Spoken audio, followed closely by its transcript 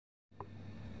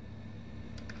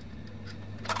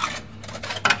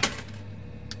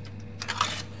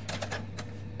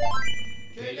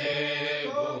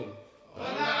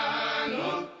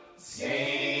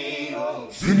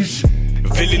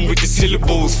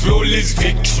syllables, flawless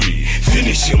victory.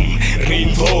 Finish him,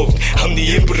 re-involved. I'm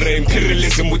the emperor,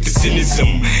 imperialism with the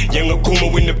cynicism. Young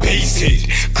Akuma when the bass hit.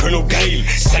 Colonel Gail,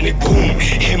 Sonic Boom,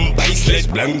 him Baseless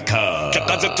Blanca.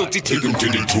 Takaza Toti, take him to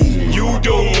the tomb. You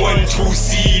don't want to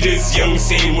see this young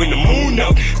saying when the moon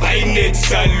out. Bainet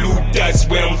salute, that's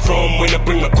where I'm from when I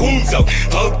bring my goons out.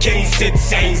 Vulcan said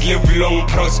signs, live long,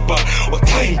 prosper. Or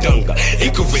time dunga.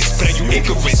 Icarus, play you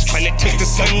Icarus. Tryna take the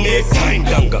sun there, time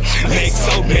dunga.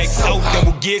 Max out,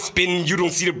 double gear spin, you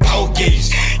don't see the power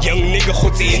gauge. Young nigga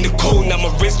hote in the cold, now my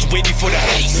wrist ready for the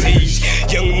ice age.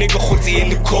 Young nigga hote in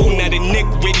the cold, now the neck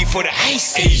ready for the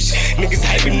ice age. Niggas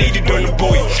hibernated on the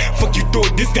boy. Fuck you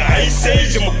thought this the ice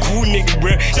age? I'm a cool nigga,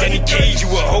 bruh. Johnny Cage, you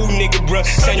a whole nigga, bruh.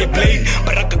 Sign your blade,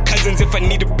 but I got cousins if I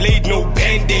need a blade. No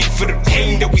band-aid for the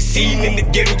pain that we seen in the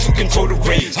ghetto to control the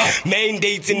rage.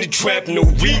 Mandates in the trap, no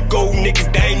Rico,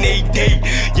 niggas dying a day.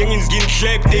 Youngins getting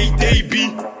slapped, they be.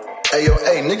 Hey yo,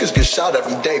 hey, niggas get shot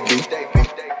every day, B.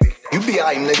 You be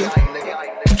aight, nigga.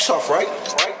 You tough, right?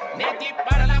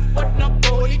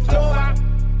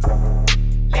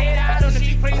 Lay out on the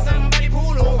street, pray somebody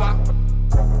pull over.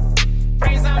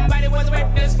 Pray somebody was a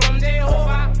witness from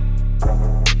Jehovah.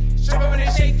 Stripper when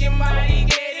they shake your body,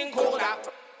 getting colder.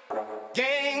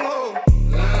 Gang ho.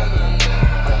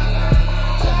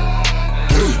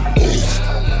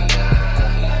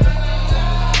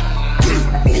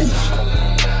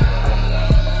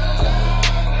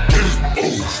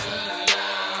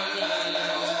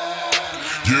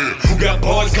 Who got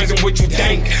bars, cousin, what you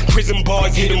think? Prison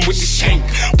bars, hit him with the shank.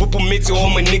 Papa made to all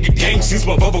my nigga gang. Since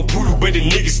my baba poodle, but the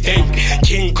nigga stank.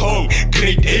 King Kong,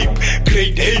 great ape,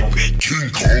 King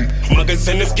Kong.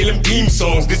 Magazanas kill him theme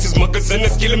songs. This is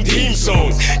Magazanas kill him theme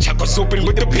songs. Chakras open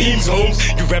with the beams, homes.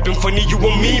 You rapping funny, you a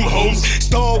meme, homes.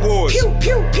 Star Wars. Pew,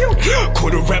 pew, pew, pew.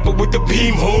 Caught a rapper with the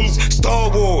beam, homes. Star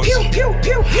Wars. Pew, pew,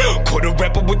 pew, pew. Caught a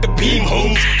rapper with the beam,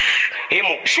 homes.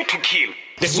 Emo, shoot to kill.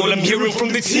 That's all I'm hearing from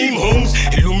the team, homes.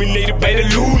 Illuminated by the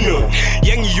lunar.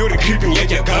 Young Yoda creeping like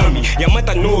Yagami.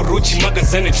 Yamata no Rochi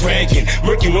Magazana dragon.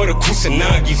 Murking all the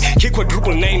Kusanagis. Kick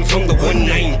quadruple 9 from the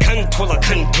 1-9. Can't twirl, I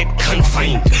can't get, can't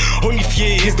find. Only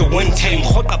fear is the one time.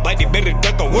 Hot body better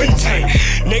duck a one time.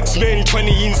 Next man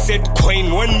 20 insert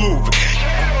coin, one move.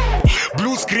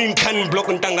 Blue screen cannon block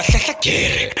and tanga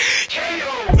get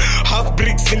half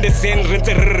bricks in the sand,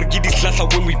 get this lassa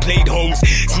when we played homes.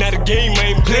 It's not a game, I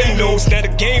ain't playing no. It's not a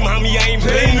game, homie, I ain't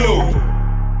playing no.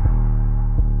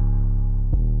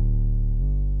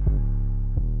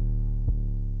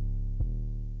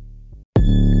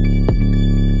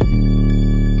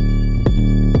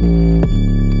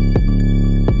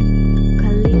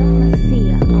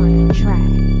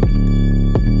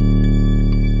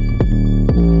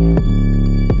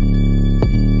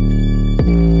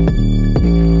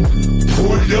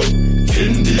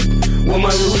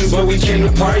 But we came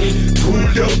to party,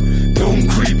 pulled up, don't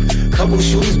creep. Couple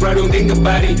shooters, bro, don't think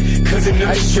about it. Cause the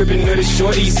nights tripping to the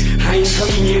shorties. I ain't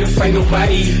coming here to fight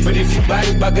nobody. But if you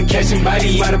body, back a catching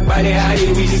body. By the body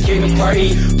hiding, we just came to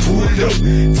party. Pulled up,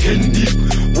 10 deep.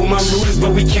 With my rooters,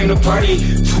 but we came to party.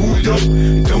 Pulled up,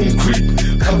 don't creep.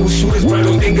 Couple shooters, bro,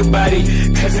 don't think about it.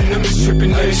 Cause the numbers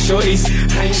tripping to the shorties.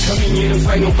 I ain't coming here to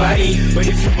fight nobody. But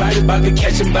if you body, back a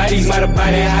catching bodies. By the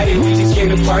body hiding, we just came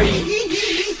to party.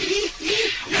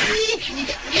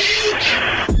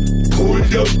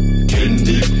 Pulled up, 10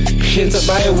 deep. Hints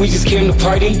about it, we just came to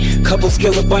party. Couple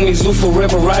skill up on the zoo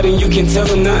forever riding. You can tell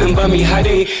them nothing about me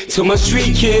hiding. To my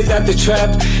street kids at the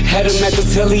trap, had them at the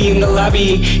telly in the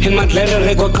lobby. In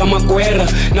Maglera Doe Boy.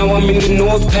 Now I'm in the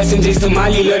north, passengers to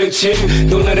Mali. Let it chill,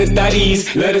 don't let it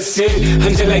daddies, let it sit.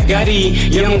 I'm just like Gotti,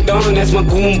 Young Don, that's my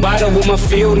goon bottle. With my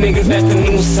field niggas, that's the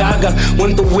new saga.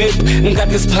 Want the whip, and got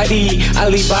this putty.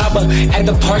 Alibaba at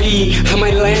the party. I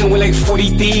might land with like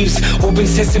 40 thieves. Open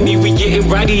sesame, we getting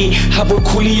ready. How about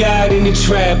Khuli in the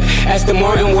trap? Ask the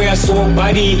Martin where I saw a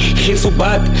body. Hints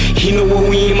bad, he know what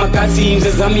we in Makasi.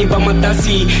 Zazami ba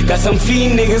matasi. Got some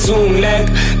fiend niggas on lag.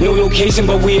 No location,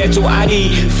 but we at your Adi.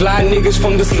 Fly niggas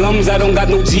from the slums. I don't got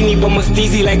no genie, but my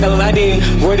steezy like Aladdin.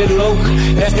 Where the loke,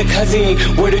 that's the cousin.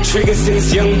 Where the trigger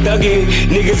since young thuggin'.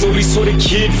 Niggas only saw the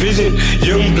kid vision.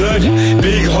 Young blood,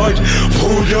 big heart,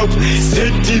 pulled up,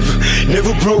 set deep,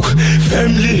 never broke.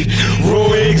 Family, raw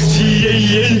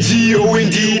Xxkhan,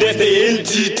 that's the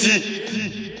entity.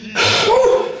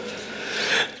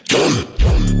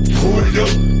 Pulled up,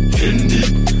 10 deep.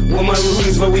 With my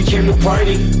rooters, but we came to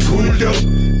party. Pulled up,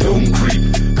 don't creep.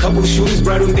 Couple shooters,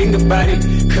 bro, don't think about it.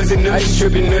 Cause the nights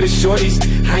tripping to the shorties.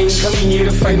 I ain't coming here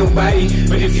to fight nobody.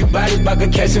 But if you body, back a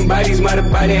catching bodies. My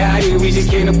body hiding, we just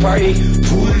came to party.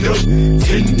 Pulled up,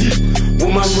 10 deep.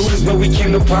 With my rooters, but we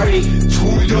came to party.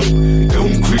 Pulled up,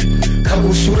 don't creep.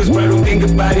 Couple shooters, bro, don't think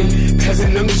about it.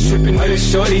 Cousin, I'm just tripping other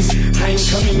shorties. I ain't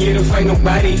coming here to fight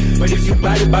nobody. But if you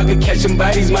body about to catch some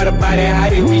bodies, might about it,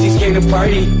 hide it. We just came to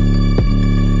party.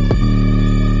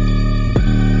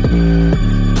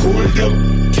 Pulled up,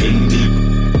 10 deep.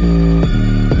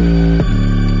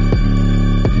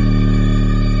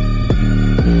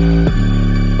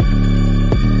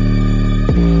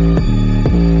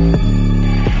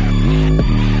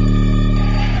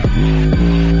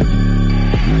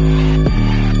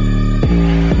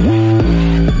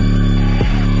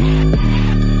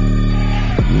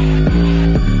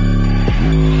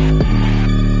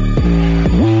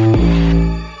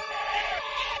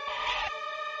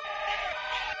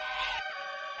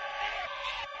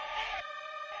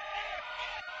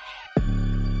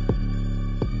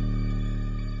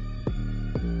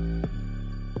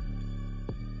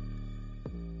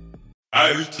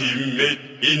 Ultimate,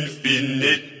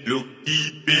 infinite, look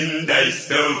deep in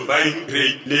thyself, find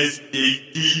greatness,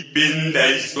 dig deep in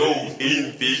thy soul,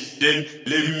 invision,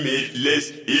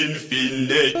 limitless,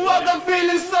 infinite. What I'm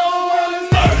feeling so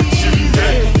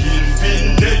Ultimate,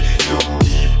 infinite, look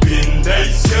deep in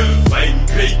thyself, find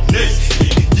greatness,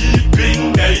 dig deep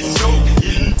in thy soul,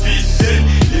 invision,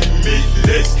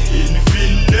 limitless,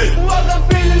 infinite. What I'm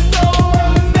feeling so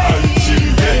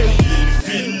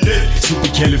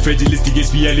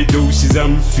Supercalifragilisticexpialidocious,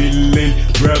 I'm feeling.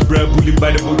 Bruh, bullied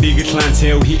by the bodega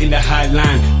clientele, hitting the high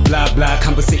line. Blah, blah,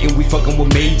 conversating, we fucking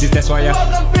with majors, that's why What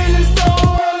I'm feeling so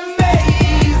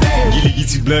amazing. Gilly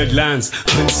bloodlines,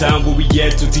 unsigned where we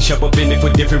at, to T-Shop up in it for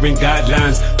different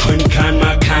guidelines. Xxkhan,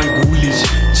 my kind, ghoulish,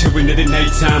 children at the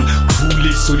nighttime,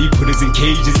 coolish, so they put us in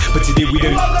cages, but today we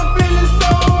done. What I'm feeling so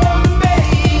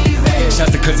amazing.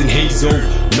 Shouts to cousin Hazel,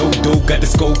 no dope, got the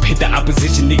scope, hit the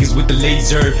opposition niggas with the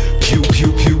laser. Pew,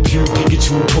 pew, pew, pew,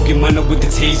 Pikachu, Pokemon up with the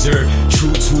taser.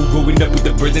 True, growing up with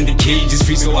the birds in the cages,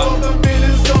 free so What I'm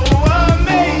feeling so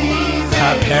amazing.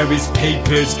 Pop Paris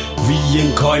papers,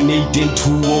 reincarnating to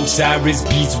Osiris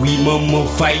beats. We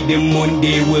mummify them, one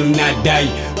day will not die.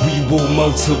 We will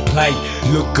multiply,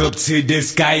 look up to the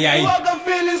sky. What I'm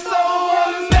feeling so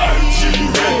amazing.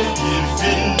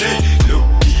 Infinite, look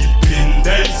deep in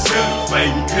thyself,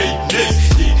 find greatness,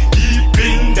 dig deep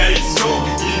in thy soul,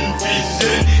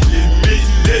 invision,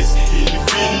 limitless,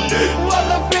 infinite. What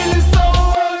I'm feeling so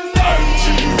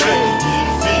amazing.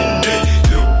 Infinite,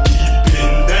 look deep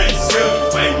in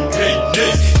thyself, find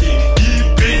greatness, dig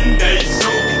deep in thy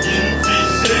soul,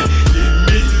 invision,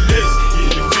 limitless,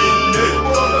 infinite.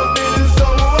 What I'm feeling so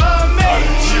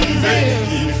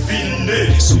amazing.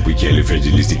 Infinite.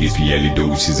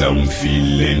 Supercalifragilisticexpialidocious, I'm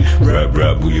feeling.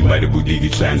 Bruh, bullied by the bodega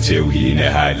clientele, hitting the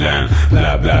hotline.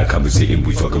 Blah, blah, conversating,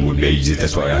 we fucking with majors,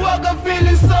 that's why What I'm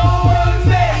feeling so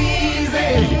amazing.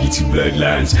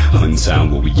 bloodlines,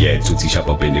 unsigned where we at, to T-Shop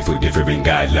up in it for different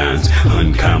guidelines.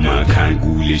 Xxkhan, my kind,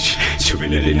 ghoulish,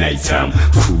 children at the nighttime,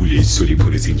 coolish, so they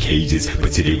put us in cages,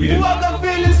 but today we done. What I'm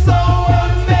feeling so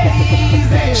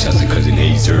amazing. Shouts to cousin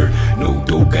Hazer, no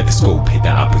dope, got the scope, hit the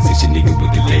opposition niggas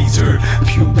with the laser.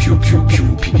 Pew, pew, pew,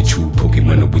 pew, Pikachu,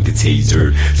 Pokemon up with the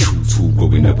taser. True,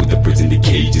 growing up with the birds in the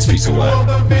cages, free so What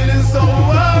I'm feeling so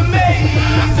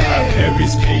amazing.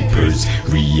 Paris papers,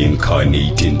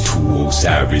 reincarnating to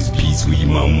Osiris beats. We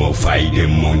mummify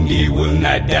them, one day will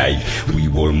not die. We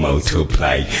will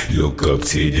multiply, look up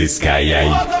to the sky.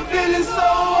 What I'm feeling so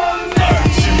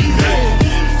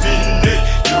amazing. Infinite,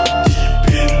 look deep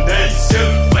in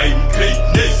thyself, find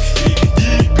greatness, dig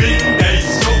deep in thy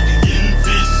soul,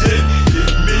 invision,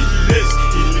 limitless,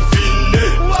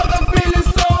 infinite. What I'm feeling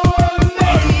so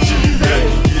amazing.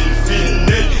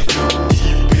 Infinite, look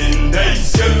deep in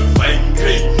thyself, find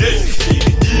greatness, dig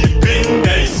deep in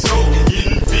thy soul,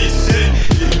 invision,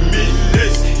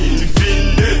 limitless,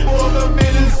 infinite. What I'm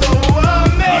feeling so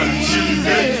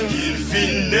amazing.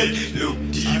 Infinite, look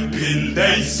deep in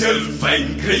thyself,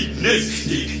 find greatness,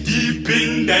 dig deep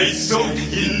in thy soul,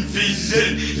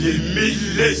 envision,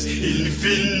 limitless,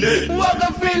 infinite. What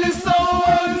I'm feeling so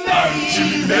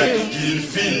amazing.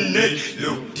 Infinite,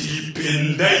 look deep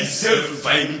in thyself,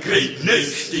 find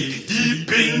greatness, dig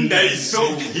deep in thy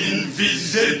soul,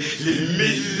 envision,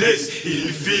 limitless,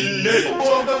 infinite.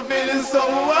 What I'm feeling so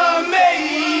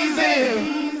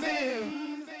amazing.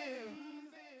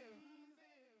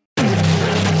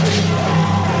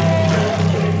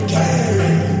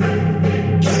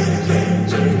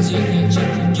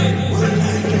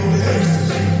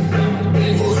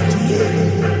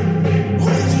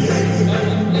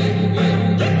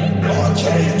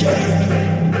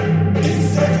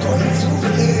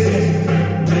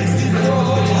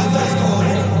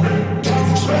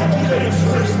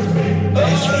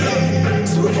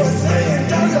 Super Saiyan,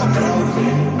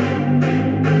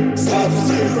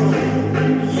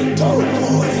 Doe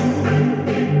Boy.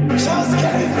 Shouts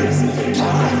Kaygizm,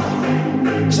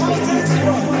 shouts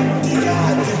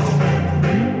Xxkhan,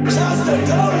 shouts to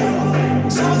Doe,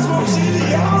 shouts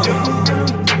Mojileon.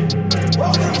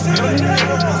 Welcome to the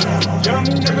neighborhood. Young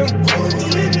nigga,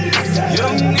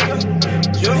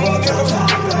 young nigga,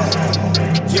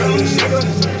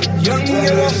 young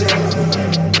nigga,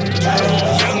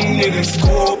 young nigga,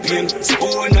 scorpion,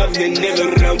 spawn of the nigga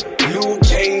realm. Blue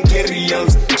King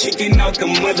Kyrios, kicking out the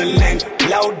motherland.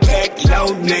 Loud back,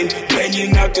 loud man,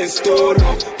 banging out the store.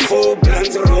 4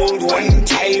 blunts rolled one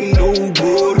time, no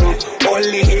borrow. All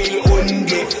hail on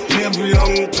the live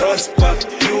long, prosper.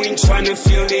 You ain't tryna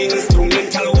feel the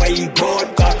instrumental, why you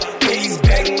got bass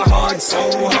bang hard, so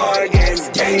hard as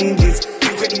gangs.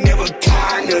 You could never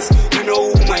con us, you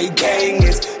know who my gang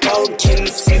is. Falcon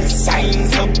set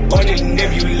signs up on a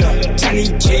nebula. Johnny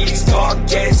K's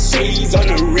dark ass shades on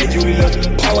a regular.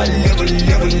 Power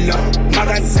level up.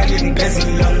 Magazine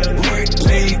embezzler.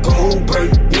 Wordplay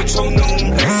Goldberg.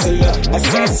 Metronome wrestler.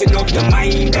 Assassin of the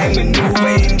mind. I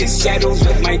maneuver in the shadows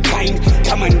with my kind.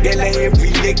 Commandela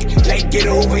every lick. Like get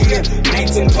over here.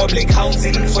 Nights in public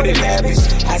housing for the lavish.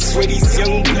 I swear these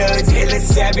young bloods hella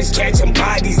savage. Catching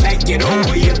bodies like get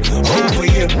over here. Over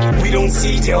here. We don't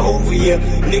see Jehovah here.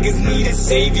 Niggas need a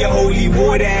savior, holy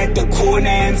water at the corner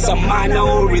and some mana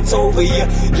or it's over here.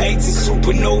 Lights is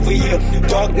supernova here.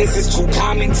 Darkness is too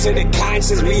common to the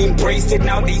conscious. We embraced it,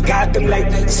 now they got them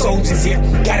like soldiers here.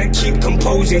 Gotta keep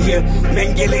composure here.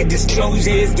 Mangular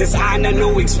disclosure is dishonor,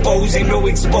 no exposure, no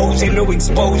exposure, no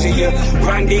exposure here.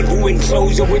 Rendezvous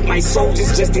enclosure with my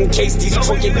soldiers just in case these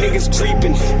crooked niggas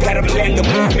creeping. Gotta plan the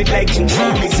movement like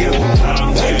controllers here.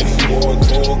 More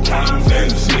talk,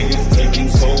 convents, niggas taking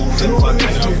souls and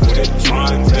fucking up with a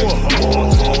content. More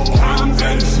talk,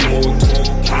 convents, more talk,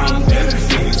 convents,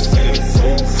 niggas selling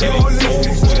souls, selling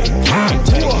souls with a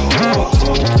content. More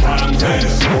talk,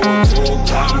 convents, more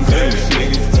talk, convents,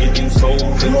 niggas taking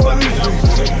souls and fucking up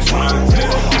with a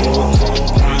content. More talk,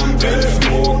 convents,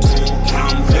 more talk,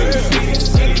 convents, niggas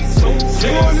selling souls,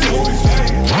 selling souls with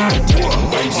a content.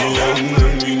 Mojileon,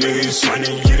 we niggas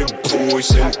tryna get a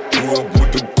portion. Grew up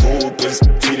with the purpose,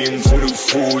 feeding for the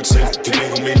fortune. Today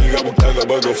we many got a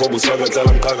bugger for Saga, tell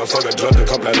them Kaga, fuck a drug, a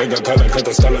couple of nigga, color, cut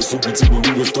the style, stupid, we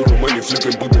go store the money,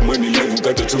 flipping, put the money, like we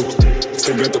got the truth.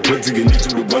 Still got the plug to get into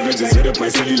the bugger, just hit up my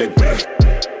silly like bruh.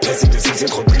 Passing the season,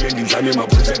 complete in time in my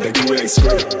project like you like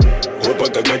square. Hope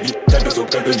out the gadi, that is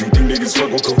okay, you think niggas fuck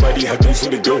with Kombat, had those for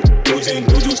the dough. Doja and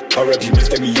Dojos, RIP,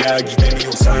 Mr. Miyagi, Danny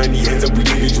Osani, hands up, we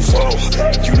did you fall.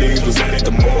 You niggas was out at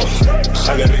the mall.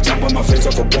 I got a jump on my face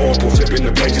off a ball, pull flipping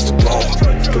the pages to ball.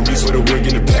 Police for the work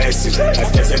in the passage, I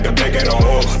still at the back at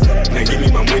all. Now give me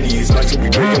my money, it's much to be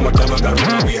breaking my cover, got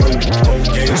run, we hungry. Whole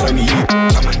game trying to eat.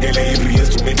 I'm a daily every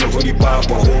instrumental for the pop,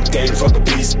 a whole game, fuck a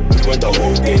piece. We want the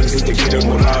whole game since the kid of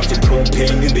Morale, the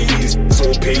propane in the heat,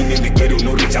 so pain in the ghetto,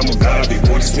 know that I'm a god. They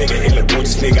gorgeous nigga, hella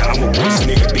gorgeous nigga, I'm a gorgeous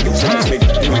nigga, big and gorgeous nigga.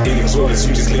 Everything is flawless,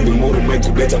 you just live with motor,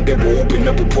 Michael Betts, I'm devil, open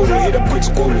up a portal, hit up Brickz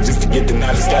quarter just to get the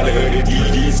knowledge, gotta heard it,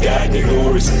 these guys, nigga,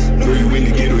 horse. Know you in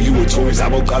the ghetto, you a tourist,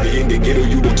 I'm a cover in the ghetto,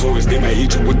 you the tourist, they might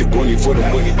hit you with the gunny for the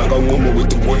money, but I got one more with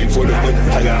the warning for the money.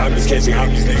 I got homies catching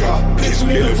homies, nigga, place to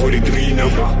live for the green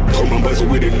number, put my buzzer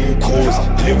with a new cause,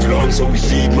 live long so we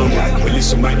feed mama,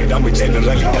 militia minded, I'm a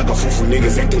generally, taka fufu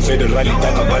niggas, acting federally,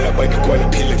 taka bala by the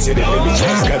quality pillars, say that let me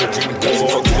just gotta dream, cause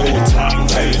more time,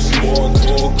 more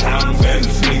talk,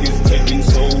 convents, niggas taking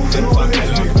souls and fucking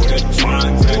up with a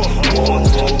content, more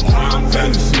talk,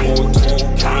 convents, more talk,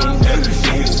 convents,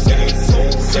 niggas selling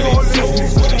souls, selling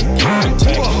souls with a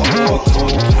content, more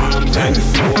talk, convents,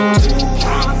 more talk,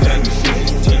 convents,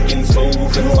 niggas taking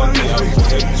souls and fucking up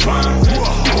with a content,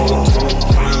 more talk,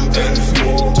 convents,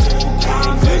 more talk,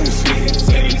 convents, niggas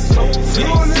selling souls,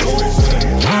 selling souls with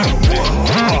a content.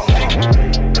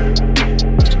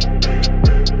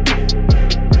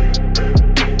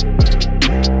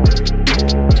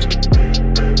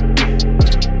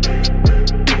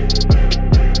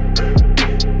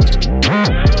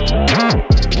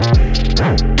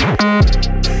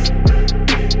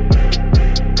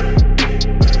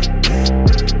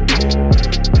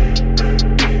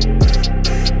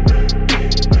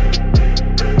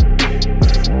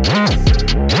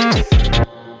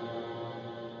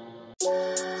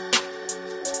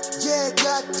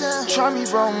 Try me,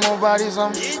 bro, more bodies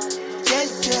on.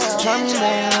 Try me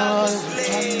more.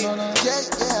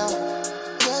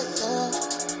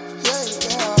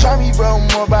 Try me, bro,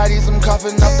 more bodies. I'm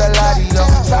coughing up the lottie,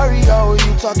 though. Sorry, yo,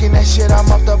 you talking that shit, I'm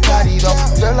off the potty, though.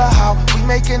 Girl, how we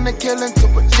making a killing to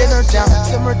put dinner down,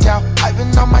 simmer down. I've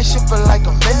been on my shit for like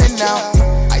a minute now.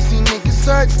 I see niggas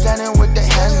search standing with their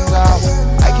hands out.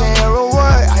 I can't hear a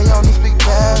word, I only speak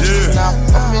fast.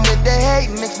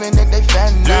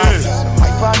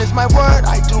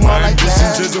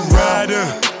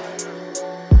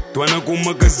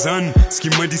 magazine,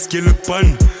 schema die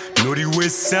skeleton. No the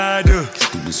west side.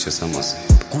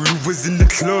 Guru was in the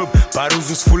club, bottles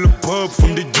was full of pub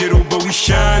from the ghetto, but we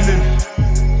shining.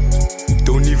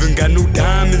 Don't even got no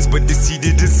diamonds, but they see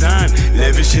the design.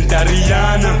 Lavish in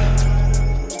Tariana.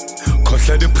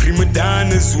 Kotla the prima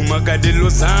donna, Zuma got the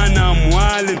Lozana, I'm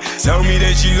wildin'. Tell me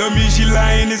that she love me, she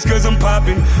lying, it's cause I'm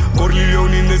poppin'.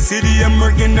 Corleone in the city, I'm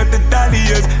working at the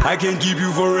Dahlias. I can't keep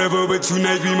you forever, but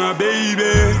tonight be my baby.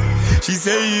 She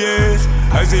say yes,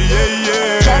 I say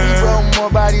yeah. Johnny bro, more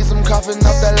bodies, I'm coughing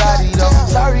up the lottie though.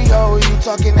 Sorry yo, you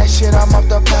talking that shit, I'm off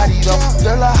the potty though.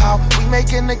 Girl, how we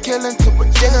making a killing to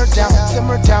put dinner down,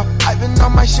 simmer down. I've been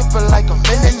on my shit for like a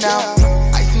minute now.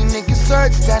 I see niggas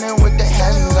search standing with their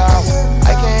hands out.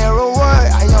 I can't hear a word,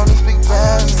 I only speak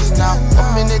bands now.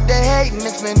 One minute they hate,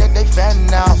 next minute they fan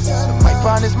now. My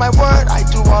bond is my word, I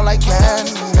do all I can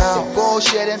now.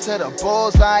 Bullshit into the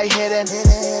bullseye hitting.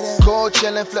 Cold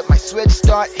chillin', flip my switch,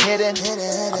 start hitting.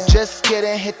 I'm just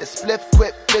kidding, hit the spliff,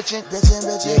 quit bitching.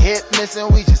 Your hit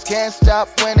missing, we just can't stop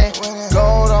winning.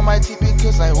 Gold on my TP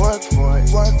cause I work for it.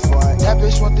 That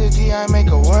bitch want the D, I make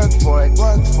her work for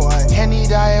it. Henny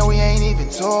dying, we ain't even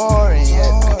touring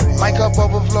yet. My cup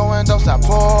overflowing, don't stop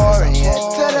pouring yet.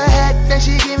 To the head, then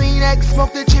she give me neck.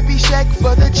 Smoke the chippy shack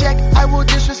for the check. I will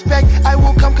disrespect, I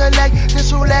will come collect.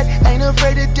 This roulette, ain't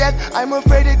afraid of death, I'm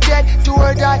afraid of death. Do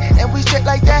or die, and we straight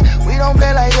like that. We don't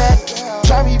play like that.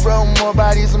 Try me bro, more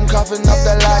bodies, I'm coughing up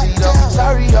the lottie though.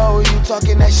 Sorry yo, you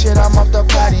talking that shit, I'm off the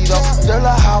potty though. Girl,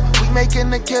 how we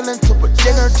making a killing to put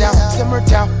dinner down, simmer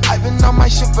down. I've been on my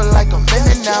shit for like a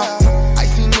minute now. I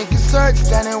see niggas search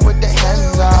standing with their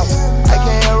hands out. I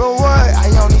can't hear a word,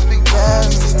 I only speak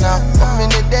bands now. One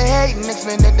minute they hate, next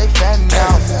minute they fan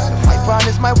now. My bond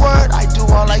is my word, I do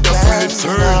all I can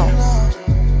now.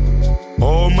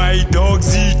 All my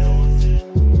dogs eat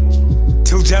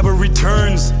till Jabba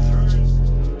returns.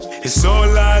 It's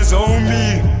all eyes on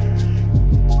me.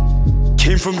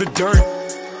 Came from the dirt.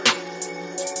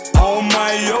 All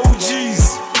my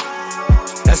OGs.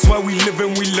 That's why we live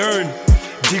and we learn.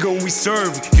 Dig on we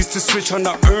serve. Used to switch on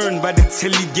the urn by the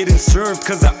telly getting served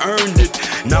cause I earned it.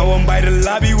 Now I'm by the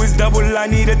lobby with double I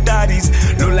need a daddies.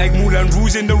 Look like Moulin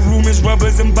Rouge in the room is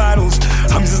rubbers and bottles.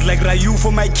 I'm just like Ryu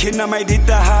for my kid, I might hit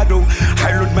the hado.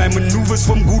 I learned my maneuvers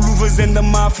from Guluvas and the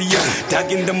mafia.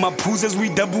 Dug in the Mapus as we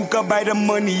dabuka by the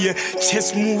money, yeah.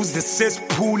 Chess moves, the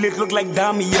cesspool, it look like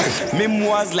Damia.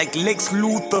 Memoirs like Lex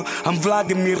Luthor, I'm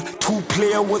Vladimir.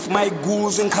 2Player with my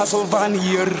ghouls in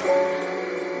Castlevania.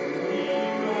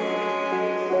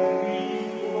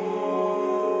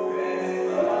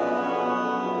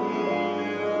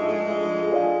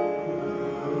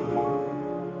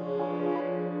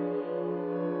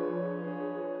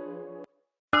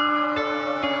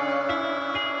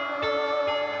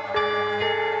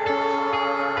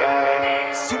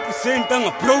 Super Saiyan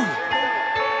tanga Broly.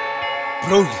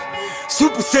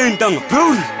 Super Saiyan tanga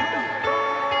Broly.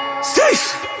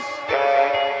 Six.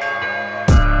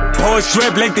 Power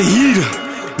strap like the heater.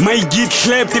 Might get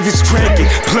clapped if it's cracking.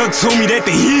 Plug told me that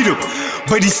the heater,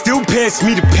 but he still passed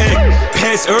me the pack.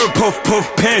 Pass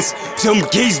puff, pass. Jump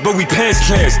gates, but we pass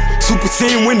class. Super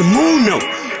Saiyan when the moon out.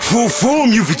 Full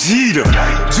form, you Vegeta.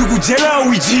 Jugujela,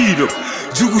 we Vegeta.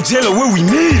 Jugujela where we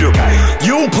meet up.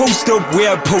 You don't post up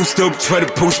where I post up. Try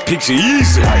to post picture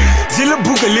easy. Zilla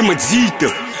buka lima jita.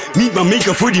 Meet my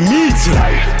maker for the meter.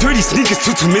 Dirty sneakers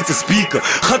to meter speaker.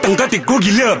 Khatang got the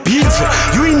groggy little pizza.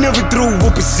 You ain't never throw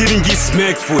up a sit and get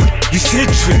smacked for it. You said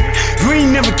trip. You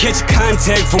ain't never catch a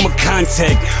contact from a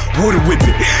contact. Water with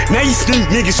it. Now you stink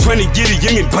niggas trying to get a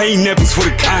young and buying nappies for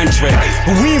the contract.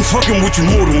 But we ain't fucking with you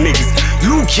mortal niggas.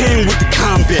 Luke came with the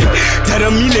combat.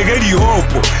 Taramile gari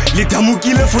hopo.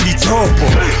 Litamukila for the topo.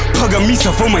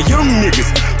 Pagamisa for my young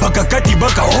niggas. Bakakati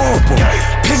baka hopo.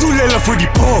 Pezulela for the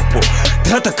popo.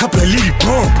 Trata couple of little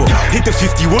popo. Hit the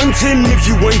 5110 if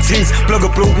you want things. Plug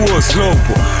up logo or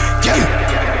slopo.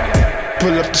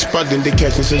 Pull up the spot, then they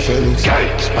catching some feelings.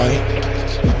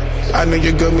 I know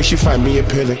your girl when she find me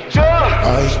appealing.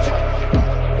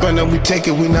 But now we take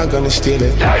it, we not gonna steal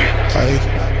it.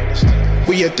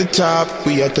 We at the top,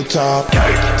 we at the top.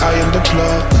 I am the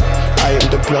plug, I am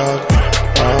the plug.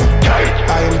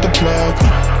 I am the plug,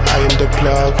 I am the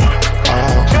plug.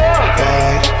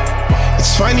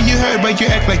 It's funny you heard, but you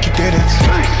act like you didn't.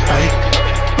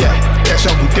 Yeah, that's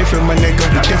how we different, my nigga,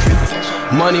 we different.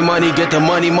 Money, get the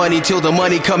money till the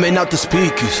money coming out the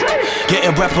speakers.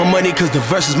 Getting rap for money cause the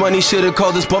verses money should've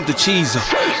called us bump the cheese up.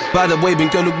 By the way, been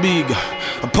gonna big.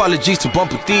 Apologies to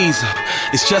bump with these.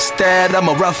 It's just that I'm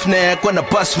a roughneck. When I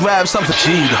bust raps, I'm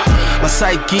Vegeta. My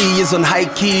psyche is on high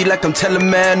key, like I'm telling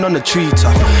man on the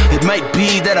treetop. It might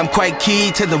be that I'm quite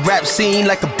key to the rap scene,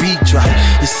 like a beat drop.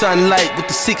 The sunlight with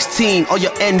the 16, all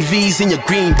your envies in your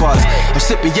green bars. I'm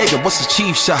sipping Jaeger, what's the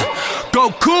chief shot?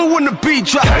 Go cool when the beat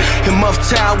drop. In Muff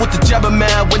Town with the jabber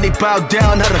man, when they bow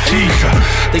down, how the FIFA.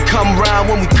 They come round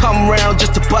when we come round,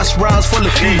 just to bust rounds full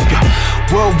of FIFA.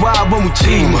 Worldwide when we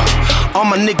team up. All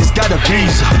my niggas got a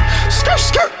visa. Skirt,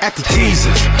 skirt at the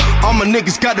teasers. All my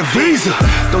niggas got a visa.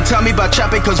 Don't tell me about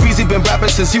trapping, cause Weezy been rapping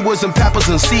since he was in Pampers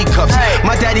and C-cups.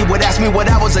 My daddy would ask me what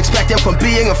I was expecting from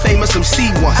being a famous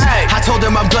MC once. I told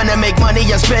him I'm gonna make money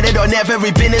and spend it on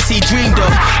every business he dreamed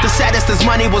of. The saddest is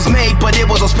money was made, but it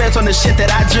was all spent on the shit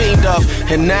that I dreamed of.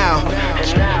 And now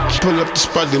pull up the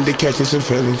spot and they catching some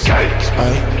feelings.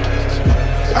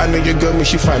 I know your girl when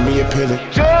she find me appealing.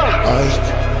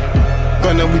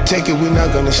 Gonna we take it, we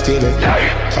not gonna steal it.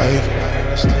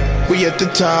 We at the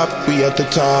top, we at the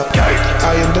top.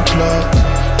 I am the plug,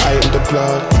 I am the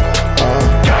plug.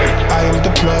 I am the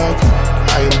plug,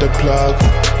 I am the plug.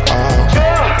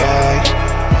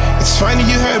 It's funny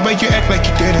you heard, but you act like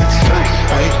you didn't.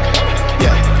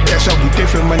 Yeah, that's how we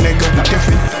different, my nigga, we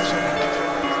different.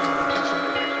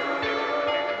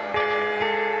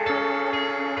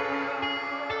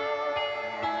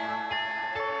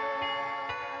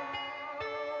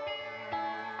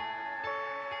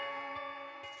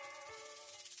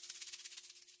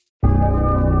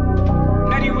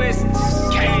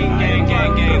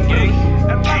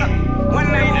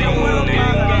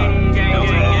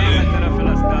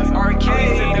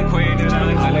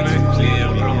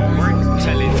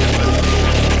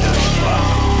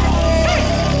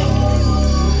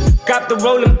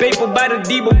 Rolling paper by the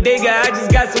D bodega. I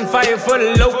just got some fire for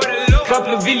the loaf.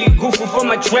 Couple of Billy goofy for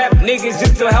my trap niggas,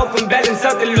 just to help him balance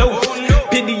out the loaf.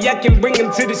 Pity I can bring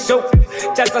him to the show.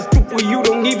 Just a stupid you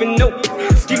don't even know.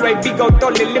 Ski right big out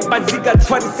on the lip, I zika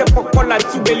 27 cola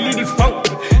to the lady funk.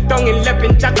 Tongue and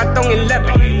lapping, chaka tongue and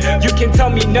lapping. You can tell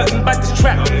me nothing about this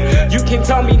trap. You can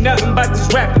tell me nothing about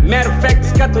this rap. Matter of fact,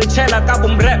 it's got on channel,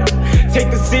 album rap.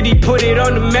 Take the city, put it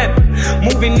on the map.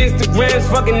 Moving Instagrams,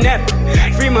 fucking nap.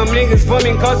 Free my niggas from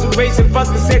incarceration, fuck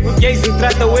the segregation,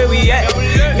 straight the way we at.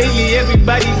 Lately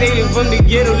everybody's hating from the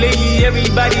ghetto, lately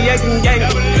everybody acting gang.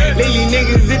 Lately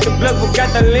niggas hit the block for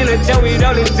Catalina, tell it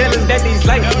all and tell us that they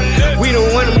slang. We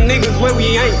don't want them niggas where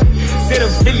we ain't. Sit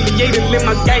affiliated in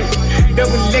my gang.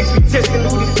 Double X, we testing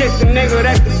who the testing, nigga,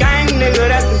 that's the gang, nigga,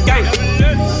 that's the gang.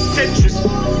 Tetris,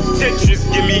 Tetris,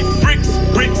 give me bricks,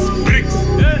 bricks, bricks.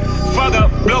 Father,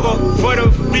 blogger, for the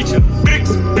feature.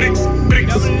 Brickz, Brickz,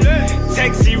 Brickz.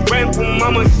 Taxi rank with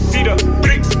mama cedar.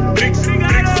 Brickz, Brickz,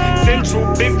 Brickz. Central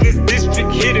business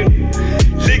district hidden.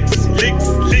 Licks, licks,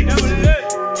 licks.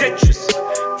 Tetris,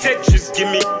 Tetris, give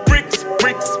me bricks,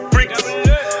 bricks, bricks.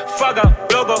 Father,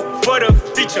 blogger, for the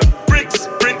feature. Brickz,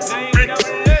 Brickz, Brickz.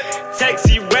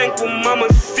 Taxi rank with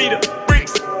mama cedar.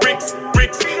 Brickz, Brickz,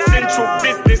 Brickz. Central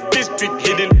business district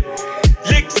hidden.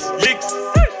 Licks, licks.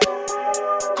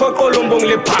 Kolombong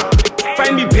le pop.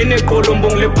 Find me pinning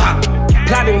Kolombong le pop.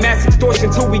 Plotting mass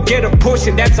extortion till we get a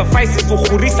portion that suffices to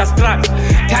Khurisa strat.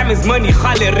 Time is money,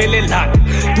 khale rele lat.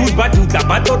 Dudes batutla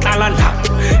batotla la.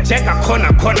 Check a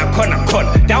corner.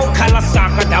 Down kala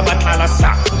saka, dabatla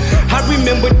saka. I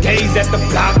remember days at the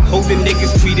block, holding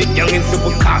niggas treated young and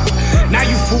super cop. Now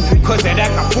you foo-foo cause that I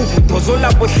got foo-foo.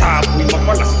 Tozola botab, we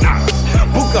makola snaps.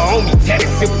 Buka on me, tell it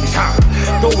simple chop.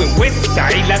 Going west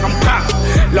side like I'm pop.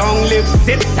 Long live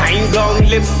set signs, long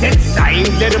live set signs.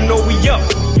 Let them know we up.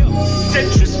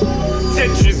 Tetris,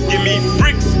 Tetris, give me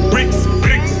bricks, bricks,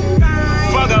 bricks.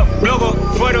 Father, blogger,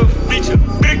 for the feature.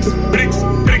 Bricks, bricks,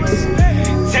 bricks.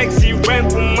 Taxi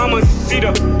rank with mama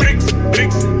cedar. Bricks,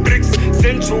 bricks, bricks.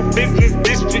 Central business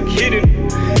district hidden.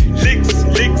 Licks,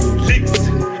 licks, licks.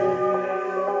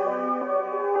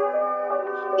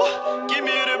 Give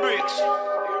me the bricks.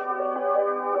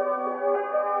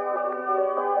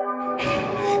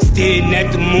 Staring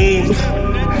at the moon,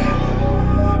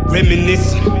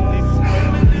 reminiscing.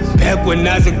 Back when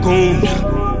I was a goon,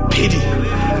 pity.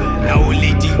 Now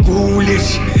lady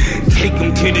ghoulish, take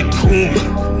him to the tomb.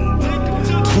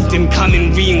 Truth and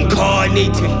coming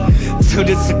reincarnated to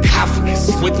the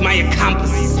sarcophagus with my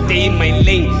accomplices. Stay in my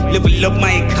lane, level up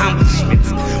my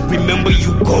accomplishments. Remember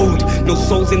you gold, no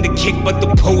souls in the kick, but the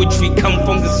poetry come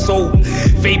from the soul.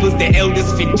 Fables the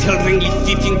elders fit children,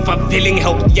 fifing, fulfilling,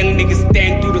 help young niggas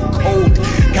stand through the cold.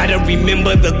 Gotta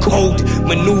remember the code,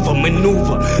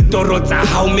 maneuver. Dorot's a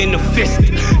how manifest.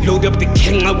 Load up the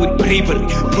king with bravery,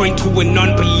 point to a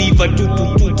non-believer, do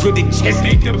to the chest.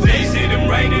 Make the place hit him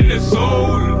right in the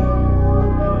soul.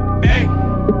 Bang.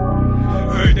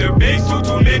 the bass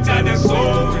to metal the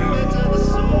soul.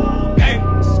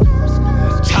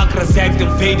 Chakras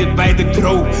activated by the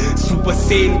throw. Super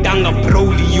Saiyan Danga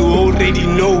Broly, you already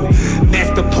know.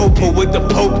 Master Popo with the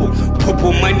Popo.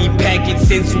 Popo money package,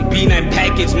 Sensu B9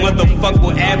 package.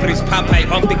 Motherfucker average, Popeye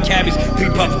off the cabbage. 3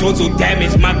 puff dozo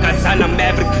damage, Makasana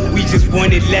Maverick. We just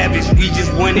want it lavish, we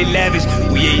just want it lavish.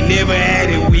 We ain't never had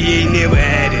it, we ain't never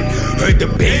had it. Heard the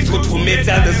bass to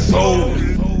metal the soul.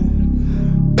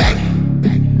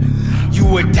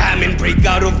 You a diamond, break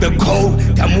out of the cold.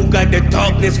 Tamuka the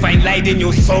darkness, find light in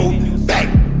your soul.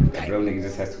 Bang! Bro, nigga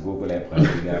just has to Google that.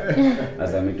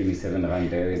 As I'm making me 7 rand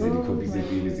there, is it copies of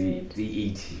the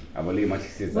 80. I believe much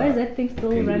says. Why is that thing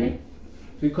still running?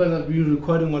 Because I've been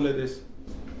recording all of this.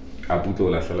 Apu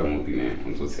la shala mopine.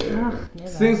 I'm so sad.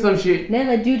 Sing some shit.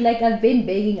 Never, dude. Like I've been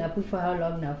begging Apu for how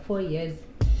long now? 4 years.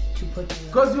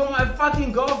 Because you're my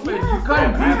fucking girlfriend. Yeah, you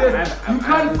can't be this. You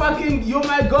can't fucking. You're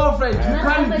my girlfriend. You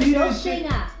can't be this shit.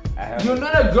 You're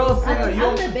not a girl singer.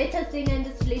 I'm the better singer in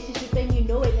this relationship, and you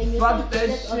know it. And you're fuck that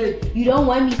shit. You don't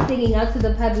want me singing out to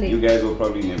the public. You guys will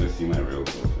probably never see my real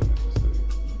girlfriend.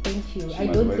 Thank you. I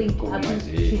don't think Apu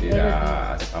should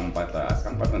ever.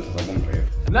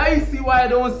 Now you see why I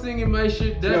don't sing in my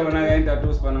shit. Yeah, when I enter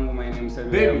those my name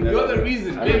baby, you're the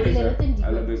reason. Baby.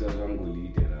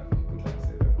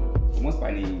 Most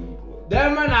funny.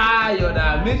 Damn man,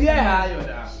 Yoda. Media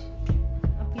Yoda.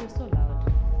 You're so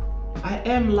loud. I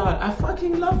am loud. I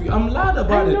fucking love you. I'm loud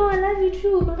about it. I know I love you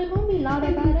too, but don't be loud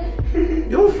about it.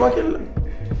 You fucking.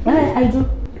 I do.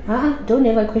 Don't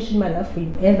ever question my love for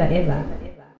you. Ever, ever.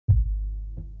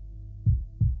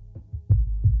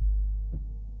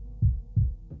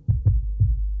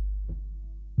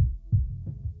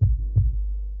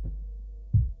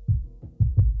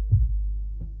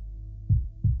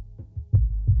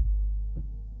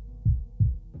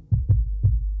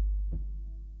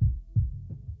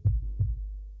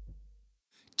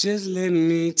 Just let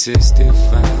me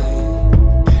testify,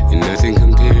 and nothing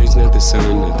compares, not the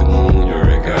sun, not the moon, or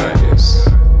regardless.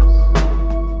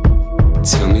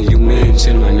 Tell me you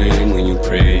mention my name when you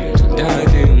pray.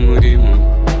 Tudade murimo,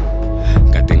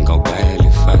 katenga ubaya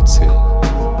lefatse.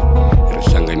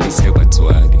 Rihlanganise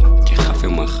batswadi, ke gafe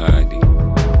magadi.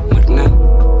 Marna,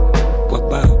 kwa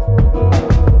ba.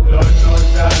 Lord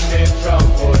knows I'm in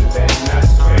trouble, and I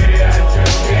swear I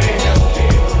just can't help it.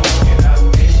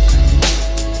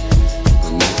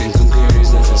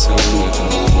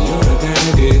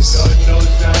 God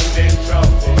knows I'm in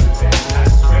trouble, and I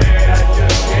swear I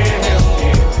just can't help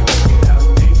it.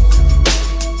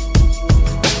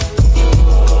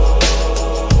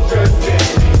 Just let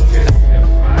me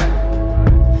testify.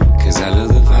 'Cause I love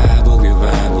the vibe of your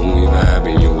vibe when we vibe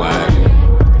and you're wildin'.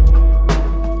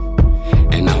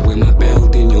 And I wear my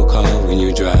belt in your car when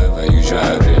you drive. Are you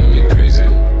driving me crazy?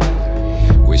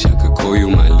 Wish I could call you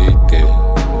my lady,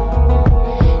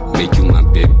 make you my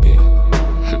baby.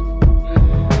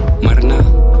 Marna,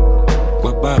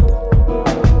 guapap.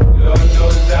 Lord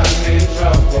knows I'm in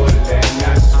trouble, and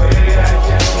I swear I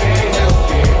just can't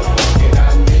help it. And I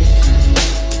miss you.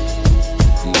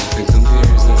 Nothing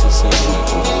compares, not the sun, not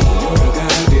the moon, or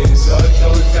goddess. Lord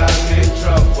knows I'm in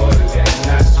trouble, and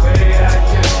I swear I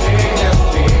just can't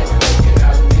help it. And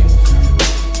I miss you.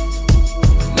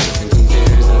 Nothing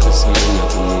compares, not the sun, not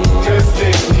the moon. Just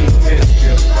let me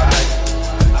testify.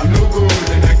 I'm no good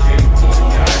and I can't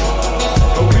deny.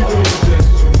 But we do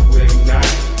just to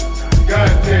ignite.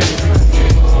 God damn, you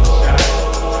get me shot.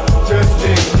 Just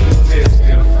let me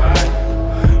testify.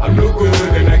 I'm no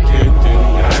good and I can't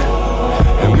deny.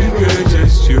 And we good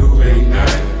just to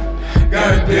ignite.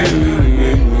 God damn, you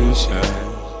get me shot.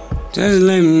 Just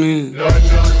let me. Lord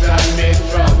knows I'm in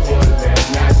trouble,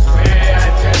 and I swear I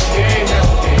just can't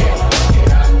help it.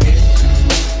 And I miss you.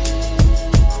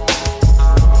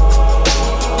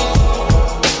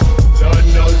 Lord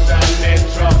knows I'm in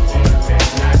trouble,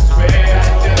 and I swear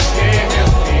I just can't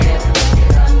help it.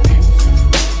 And I miss you.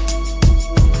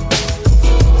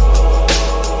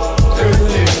 Just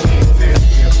let me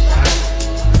testify.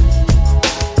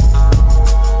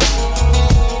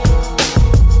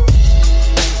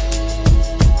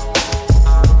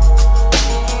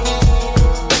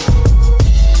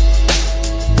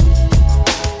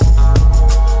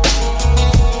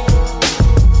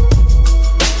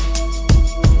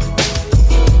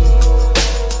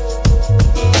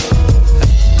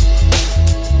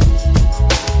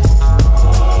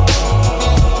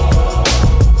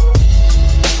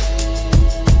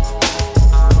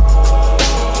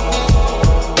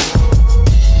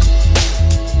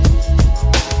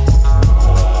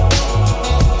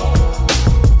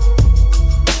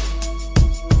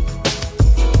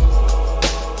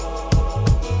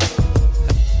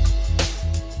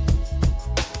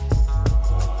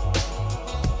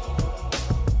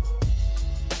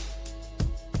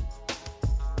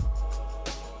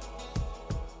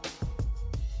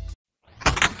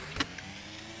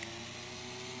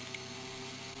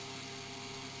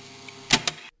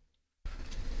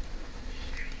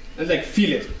 It's like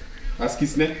feel it. Ask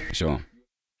his name. Sure.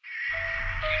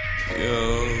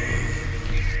 You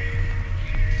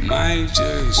might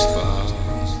just fall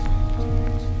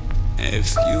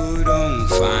if you don't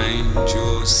find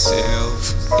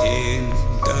yourself in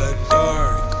the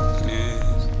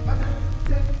darkness.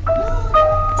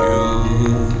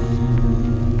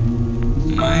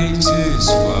 You might just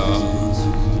fall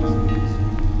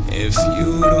if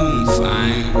you don't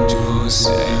find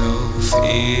yourself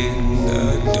in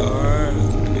the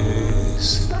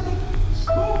darkness.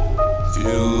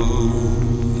 You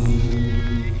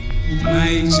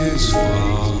might just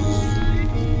fall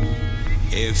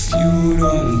if you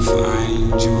don't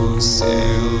find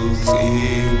yourself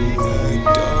in the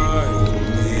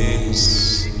darkness.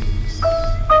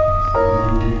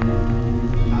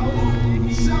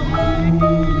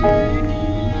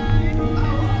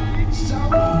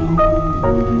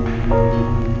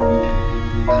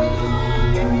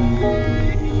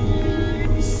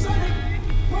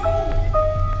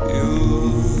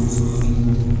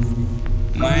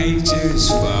 Might just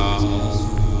fall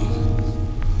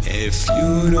if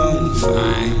you don't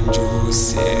find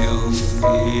yourself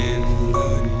in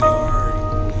the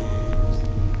darkness.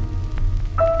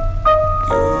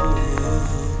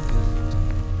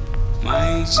 You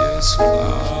might just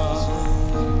fall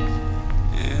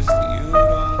if you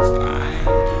don't find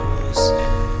yourself in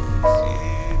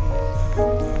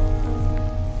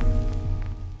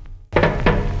the dark.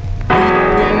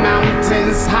 The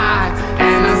mountains high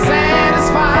and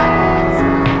unsatisfied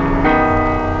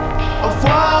of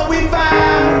what we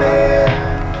found it,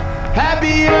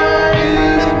 happier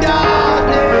in the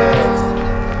darkness.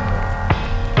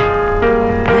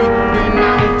 We've been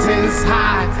mountains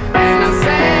high and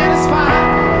unsatisfied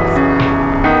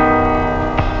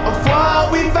of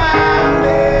what we found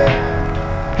it,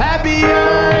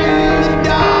 happier in the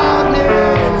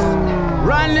darkness,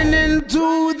 running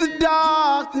into the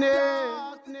darkness.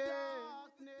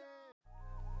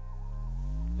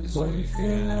 That's what it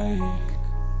feel like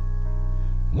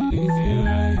when you feel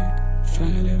like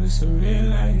trying to live a surreal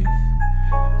life.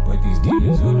 But these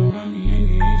demons all around me and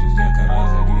the angels that got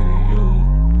eyes, I did it.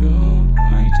 You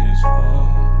might just fall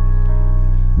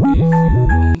if you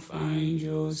don't find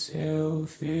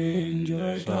yourself in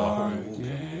the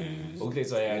darkness. Okay,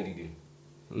 so I did.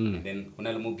 And then when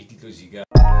I look at it,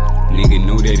 nigga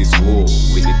know that it's war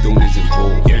when the throne is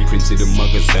involved. Prince of the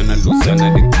Magazana,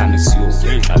 Lozana, the connoisseur.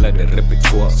 All of the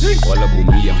repertoire, all about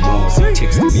me and more.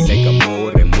 Texting me like I'm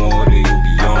more and more, you'll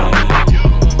be on.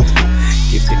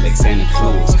 Gifted like Santa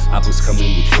Claus, I was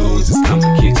coming with clothes, it's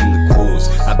complicating the cause.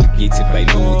 Obligated by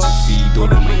law to feed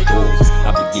all of my dogs.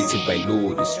 Obligated by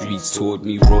law, the streets told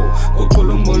me raw. Go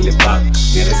Colombo le back,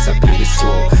 never sapin the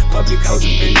soul. Public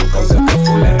housing, been no cause I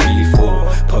full I really fall.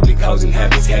 Public housing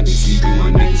habits had me sleeping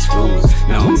on niggas' floors.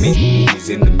 Now I'm making movies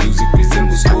and the music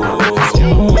resembles scores.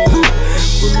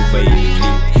 Over in the link,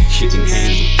 shaking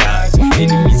hands with gods.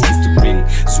 Enemies kiss the ring.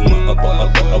 Suma upper,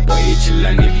 HL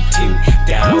and everything.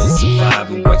 Down,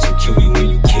 survive and watch him kill you when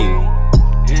you king.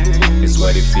 That's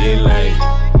what it feel like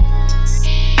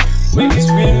when it's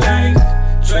real life.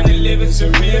 Trying to live it's a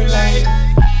real life.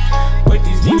 But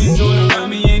these demons all around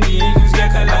me and the angels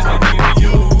got colors like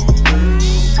you.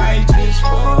 Might just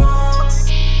fall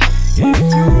if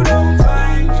you don't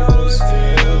find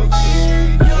yourself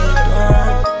in your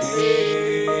darkness.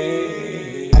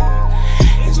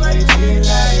 It's what it feel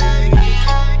like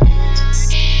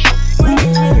when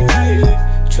it's real life.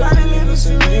 Trying to live it's a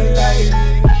real life.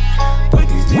 But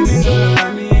these demons all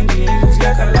around me and the angels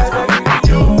got colors like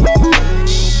you.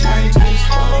 Might just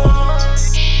fall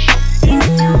if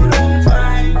you don't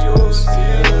find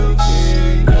yourself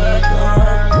in the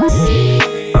darkness.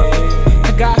 I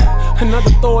got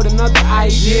another thought, another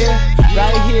idea.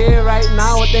 Right here, right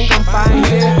now, I think I'm fine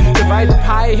here. Divide the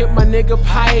pie, hit my nigga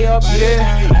pie up,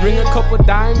 yeah. Bring a couple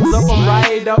dimes up, I'm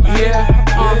right up, yeah.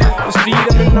 The street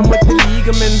I'm in, I'm with the league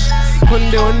I'm in.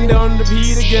 Hunde on the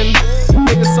beat again.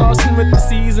 Nigga saucing with the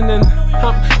seasoning.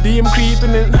 DM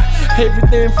creeping in,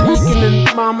 everything freaking in.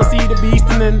 Mama see the beast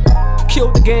and then kill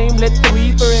the game, let the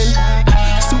reaper in.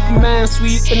 Superman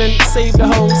sweeping and save the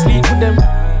whole sleep with them.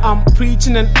 I'm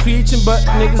preaching and preaching, but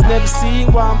niggas never see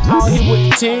why I'm out here with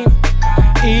the team.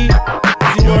 Easy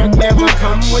work never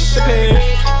come with the pay.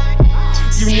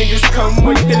 You niggas come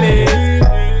with the list.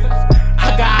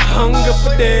 I got hunger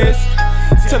for this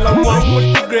till I'm one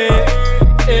with the grade.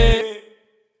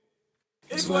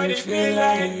 It's what it feel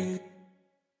like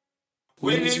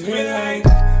when it's real life.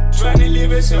 Trying to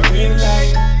live it's a real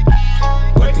life.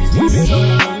 But these demons all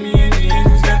around me and the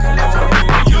angels got colors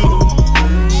like you.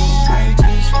 Might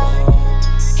just fall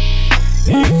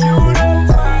if you don't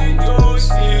find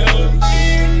yourself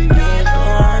in the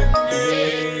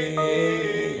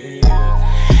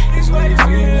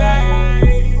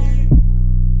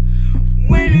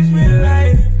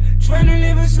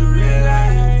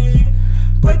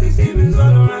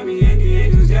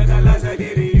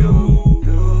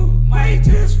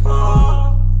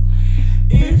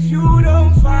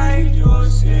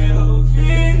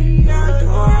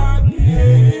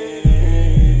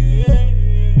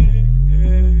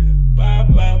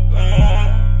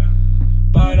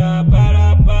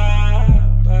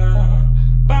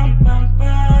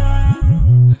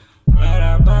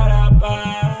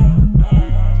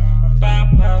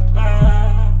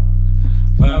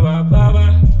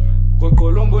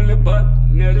buck,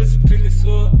 now this pretty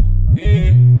sore.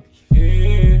 Yeah,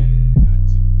 yeah.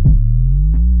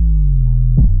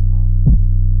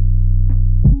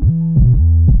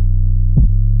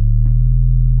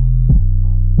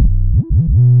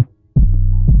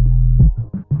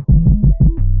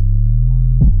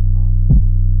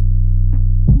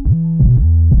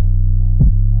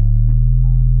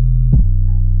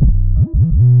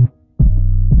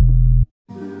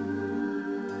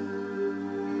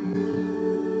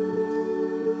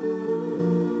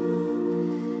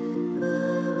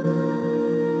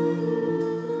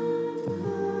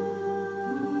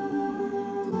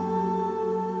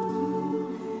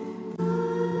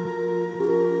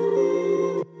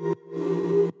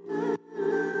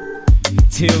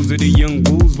 Tales of the young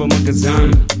bulls by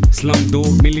Magazana.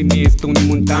 Slumdog millionaires, Tony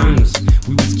Montanas.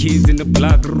 We was kids in the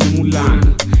block,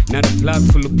 Rumulana. Now the block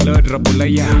full of blood,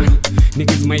 Rabulayana.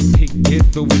 Niggas might pick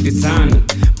death over designer.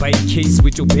 Buy a case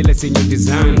with your pellets and your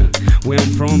designer. Where I'm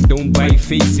from, don't buy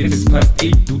face. If it's past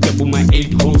 8, do double my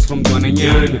 8 holes from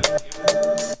Donanyana.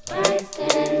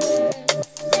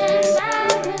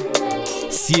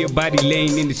 See a body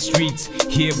laying in the streets.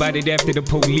 Hear about it after the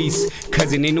police.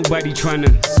 Cousin, ain't nobody tryna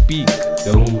speak.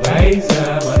 Don't buy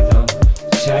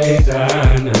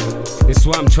that's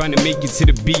why I'm trying to make it to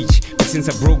the beach. But since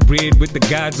I broke bread with the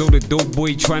gods, all the dope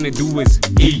boy trying to do is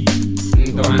eat.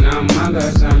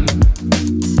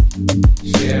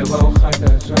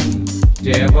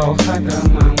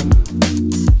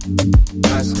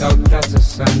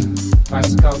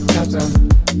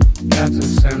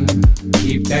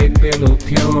 Keep that pillow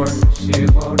pure.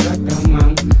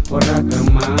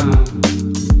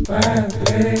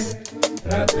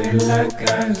 Rape la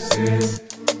cárcel,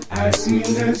 I seen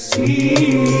the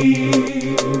seas.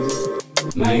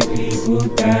 My people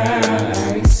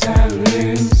die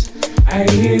silence. I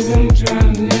hear them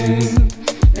drowning.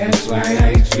 That's why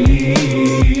I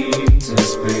dream to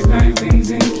spread my wings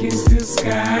and kiss the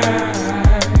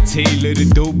sky. Tee-Tla the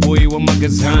dope boy wa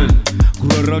Magazana.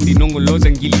 Grew around the Nongolos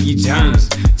and Gilly Jams.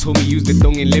 Told me use the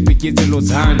dong and let me get to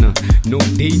Lozana. No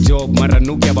day job, mara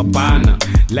no kyababana.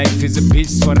 Life is a bitch,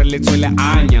 swara letwele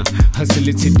anya. Hustle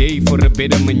it today for a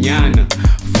better mañana.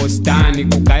 Fostani,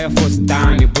 kukaya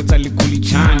fostani. Botali Khuli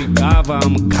Chana, gava,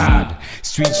 I'm a card.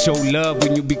 Streets show love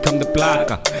when you become the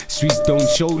blocker. Streets don't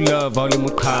show love, all in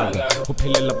Mukaga.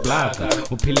 Upile la placa,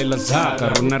 upile la zaka.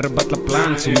 Rona rebat la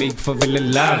plan to make favela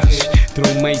lavish.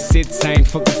 Throw my set, sign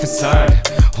fucking facade.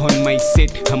 On my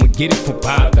set, I'ma get it for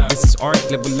Paga. This is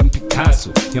art level, I'm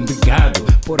Picasso. Yam brigado,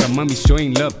 pora mami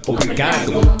showing love,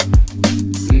 obrigado.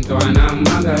 Ntoana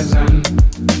Magazana.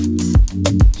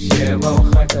 Sheba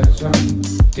ujata zwan,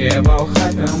 sheba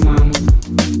ujata mam.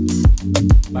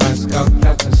 Pascal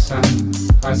Plaza Sun,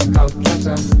 Pascal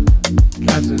Plaza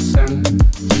Sun.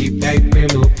 Keep that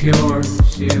pillow pure.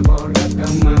 Sheba ujata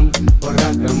mam.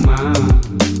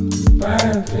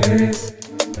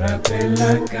 Rape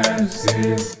la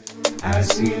cárcel, I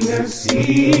seen the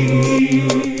seas.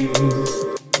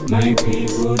 My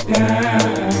people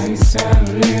die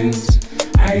silence.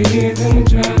 I hear them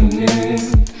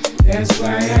drowning. That's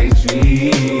why I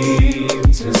dream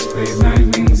to spread my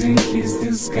wings and kiss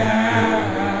the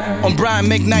sky. On Brian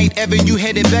McKnight Avenue,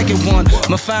 headed back at one.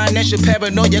 My financial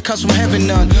paranoia comes from having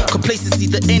none. Complacency,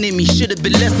 the enemy, should've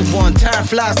been less than one. Time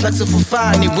flies like so for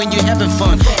fun when you're having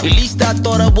fun. At least I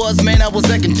thought I was, man, I was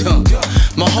acting dumb.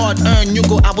 My hard-earned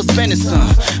yuko, I was spending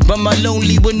some. But my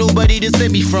lonely with nobody to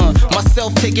save me from.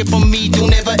 Myself taken from me,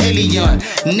 don't ever alien.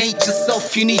 Nature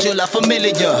self, you need your la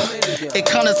familiar. It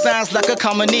kinda sounds like a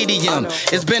common idiom.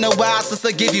 It's been a while since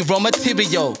I gave you raw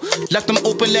material. Like them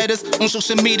open letters on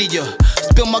social media.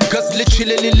 Spill my guts,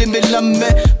 literally limit lame.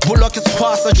 Bullock is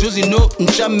cross, I just know,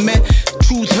 jamais.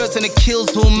 Truth hurts and it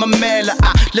kills on my man.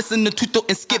 I listen to Tuto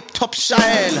and skip top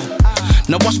shine.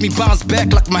 Now watch me bounce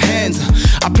back like my hands.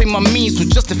 I pay my means to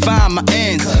justify my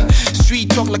ends. Street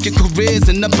talk like your career's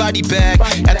in a body bag.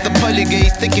 At the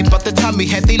polygates, thinking about the time we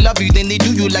had. They love you, then they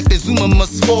do you like the Zuma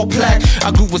must fall plaque.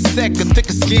 I grew a sack, a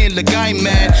thicker skin, like I'm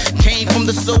mad. Came from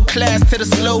the soul class to the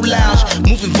slow lounge.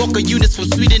 Moving vocal units from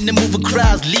Sweden and moving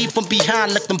crowds. Leave from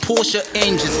behind like them Porsche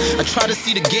engines. I try to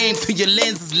see the game through your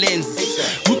lenses.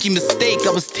 Rookie mistake,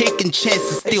 I was taking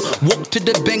chances. Still walk to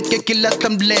the bank and kill out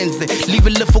them lenses. Leave a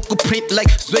little focal print like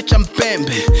switch I'm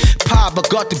Bambi. Pop, I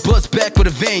got the buzz back with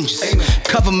a vengeance.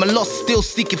 Cover my loss, still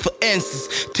seeking for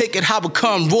answers. Take it how it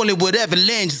come, rolling with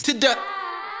avalanches. To the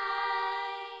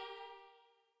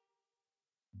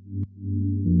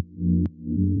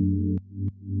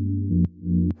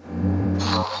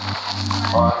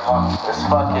It's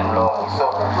fucking lonely.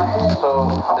 So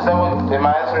is that what, am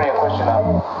I answering your question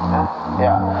now?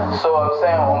 Yeah. So I'm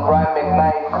saying on Brian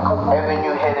McKnight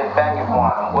Avenue heading back at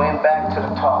one. I'm going back to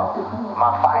the top.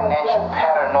 My financial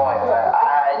paranoia. Like,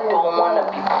 I don't want to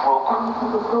be broke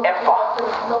ever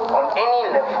on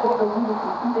any level.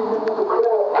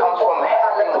 Comes from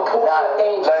having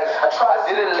like I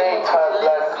did it late cause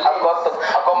like I got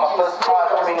my first car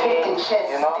at 28,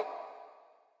 you know.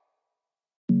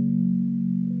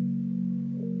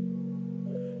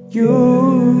 You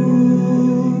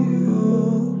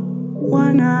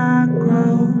wanna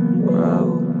grow,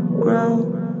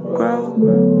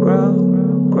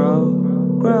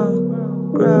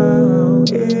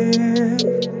 if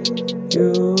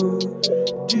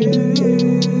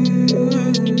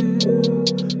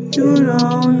you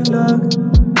don't look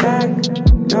back,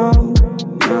 no.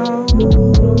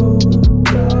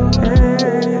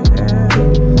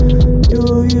 Do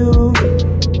you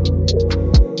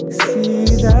see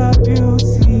the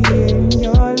beauty in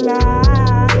your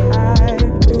life?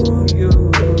 Do you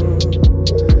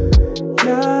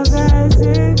love as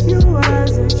if you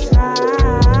was a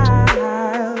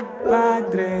child?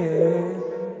 Padre,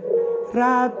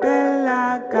 Rabella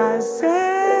Case.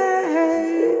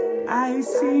 I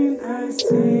seen the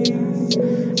scenes,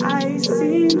 I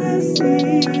seen the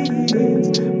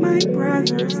scenes. My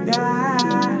brothers died.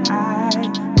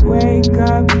 Wake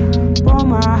up,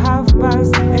 Boma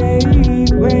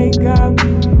 8:30. Wake up,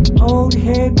 old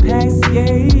head past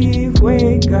gave.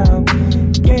 Wake up,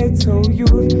 ghetto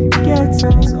youth,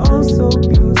 ghetto's also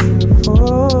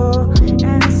beautiful.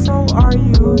 And so are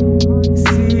you.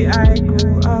 See, I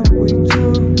grew up with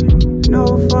you. No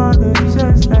father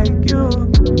just like you.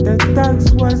 The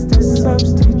thugs was the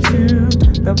substitute.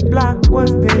 The block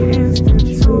was the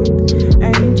institute.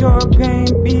 And your pain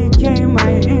became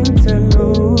my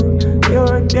interlude.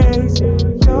 Your days,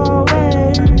 your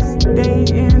ways, they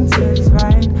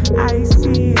intertwine. I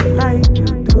see it like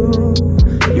you do.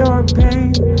 Your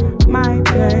pain, my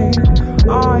pain,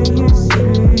 our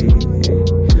history.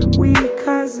 We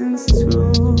cousins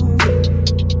too.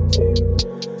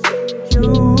 You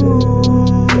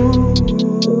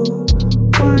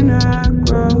wanna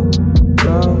grow,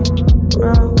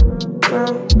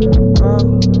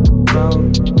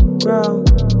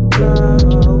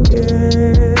 if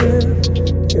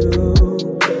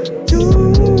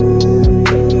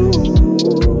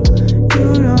you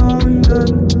don't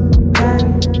look back,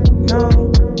 no,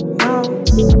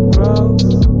 grow.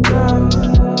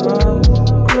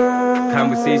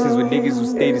 Conversations with niggas who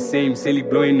stay the same, silly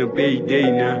blowing up every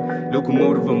day now.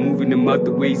 Locomotive, I'm moving them out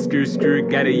the way. Skirt,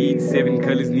 gotta eat 7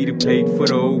 colors, need a plate for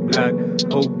the whole block.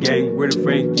 Whole gang, where the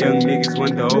Frank young niggas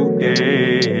want the whole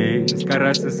dang.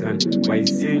 Scarasa son, why you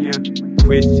sing ya?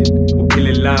 Question, who kill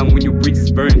a line when your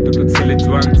bridges burn? Toto till a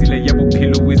drunk, till a yabo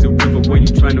pillow is a river. When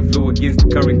you trying to flow against the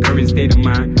current state of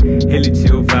mind. Hella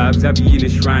chill vibes, I be in a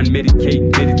shrine, meditate,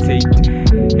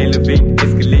 elevate,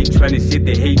 escalate, trying to shit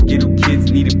they hate. Ghetto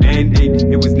kids need a band-aid.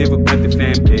 It was never about the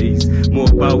fan base, more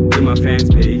about where my fans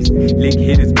base. Lick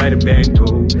hitters by the band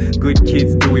go. Good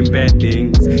kids doing bad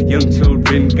things. Young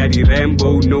children got the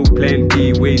Rambo, no plan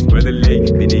B. Ways brother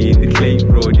late, then they in the clay,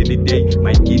 broad in the day.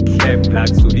 Might get clapped, black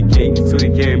so they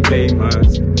can't blame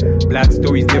us. Black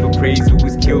stories never praise who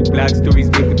was killed. Black stories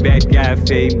make the bad guy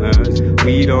famous.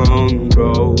 We don't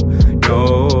grow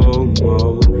no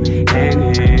more,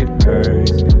 and it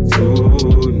hurts to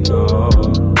know.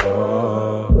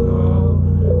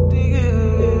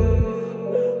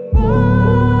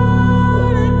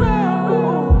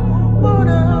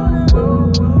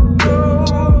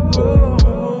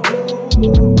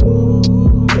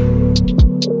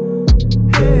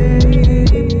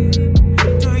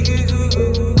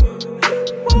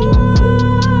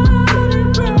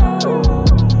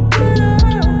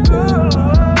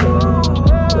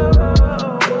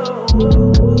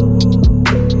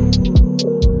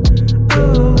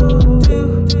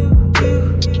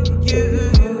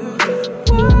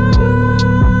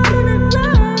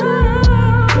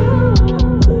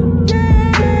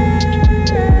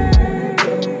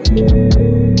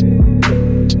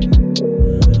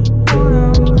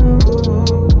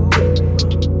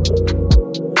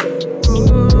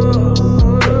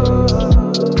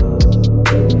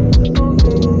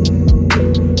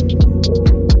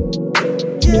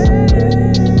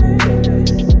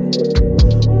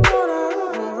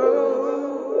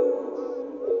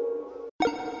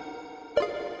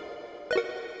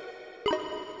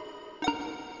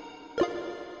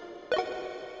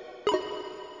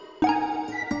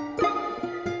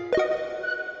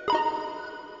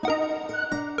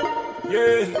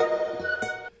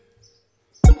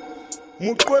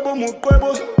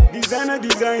 Mukwebo, designer.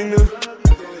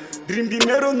 Dream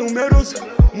dinero, números,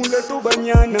 muleto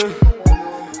bañana.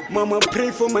 Mama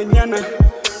pray for mañana.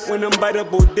 When I'm by the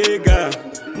bodega,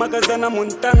 Magazana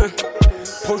Montana,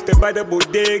 posted by the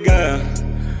bodega.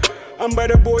 I'm by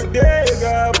the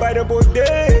bodega, by the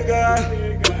bodega,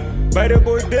 by the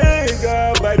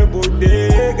bodega, by the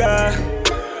bodega,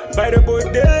 by the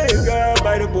bodega,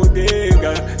 by the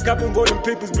bodega. Copping golden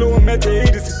papers, blowing at the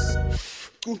haters.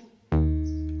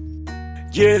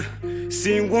 Yeah,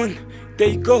 scene one, there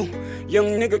you go.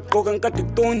 Young nigga, Kogan got the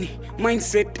Tony,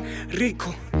 mindset,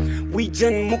 Rico. We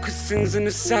gen moccasins in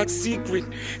the side secret.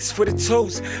 It's for the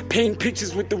toes. Paint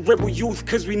pictures with the rebel youth,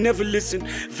 cause we never listen.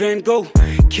 Van Gogh,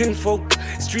 kinfolk.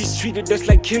 Streets treated us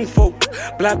like kinfolk.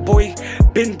 Black boy,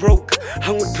 been broke.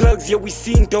 Hung with plugs, yeah, we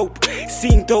seen dope.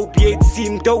 Seen dope, yeah, it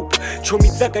seemed dope.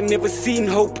 Chomizaka never seen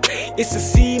hope. It's a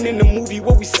scene in the movie,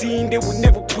 what we seen. They would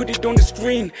never put it on the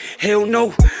screen. Hell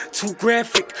no, too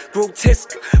graphic,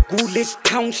 grotesque. Ghoulish,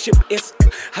 Township-esque.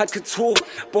 Hot couture,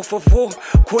 por favor.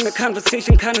 Corner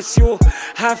conversation, connoisseur.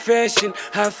 High fashion.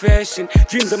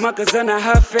 Dreams of Makazana,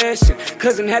 high fashion.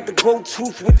 Cousin had the gold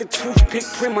tooth with the toothpick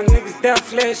print. My niggas down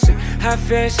flashing. High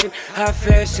fashion.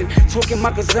 Talking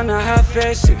Makazana, high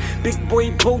fashion. Big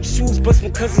boy boat shoes, bust my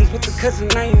cousins with the cousin.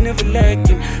 I ain't never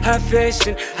lacking. High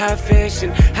fashion. High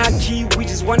key, we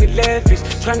just wanted lavish.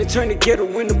 Trying to turn the ghetto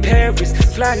into Paris.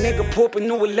 Fly nigga, poppin'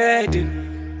 no Aladdin.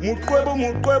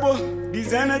 Mukwebo,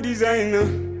 designer.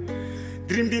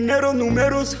 Dream dinero,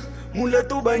 números,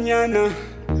 muleto bañana.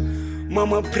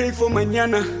 Mama pray for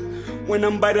mañana. When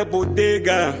I'm by the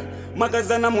bodega,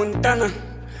 Magazana Montana,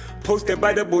 posted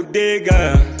by the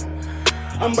bodega.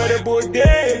 I'm by the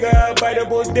bodega, by the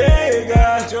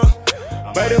bodega,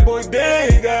 by the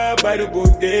bodega, by the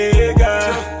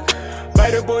bodega, by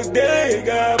the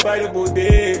bodega, by the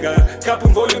bodega.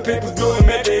 Copping volume papers, blowing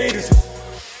at the haters.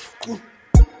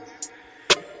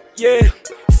 Yeah,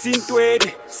 seen to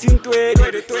it.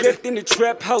 Slept in the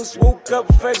trap house, woke up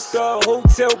 5-star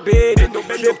hotel bed.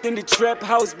 Slept in the trap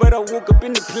house, but I woke up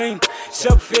in the plane.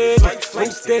 Shop fed,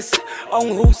 hostess, on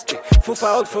hosted. Fufa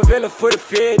out favela for the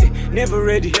fed. Never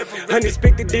ready,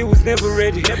 unexpected day was never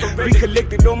ready.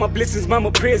 Recollected all my blessings,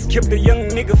 mama prayers kept the young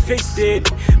nigga face dead.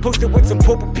 Posted with some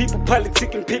poor people,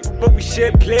 politicking people, but we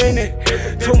shared planet.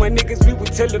 Told my niggas we were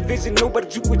television, nobody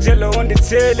you would jello on the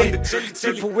telly.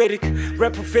 Speak poetic,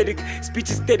 rap prophetic,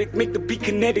 speech aesthetic, make the beat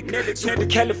kinetic.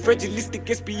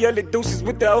 Supercalifragilisticexpialidocious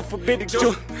with the alphabetic.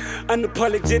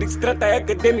 Unapologetic, strata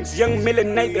academics, young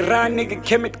melanite, raw nigga,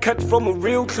 chemist cut from a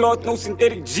real cloth, no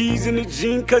synthetic G's in the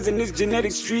gene, cause in this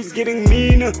genetic streets getting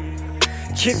meaner.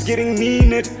 Kids getting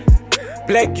meaner.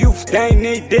 Black youth dying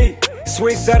every day.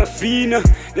 Swear Sarafina.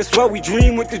 That's why we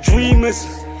dream with the dreamers.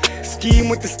 Scheme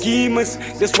with the schemers.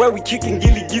 That's why we kicking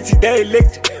gilly gitty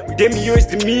dialect. We demiurge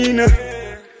demeanor.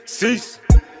 Cease.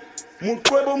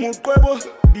 Mukwebo,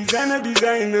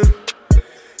 designer.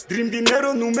 Dream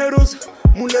dinero, números,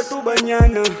 muleto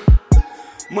bañana.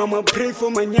 Mama pray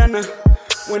for mañana.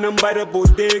 When I'm by the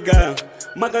bodega,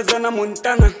 Magazana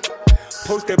Montana,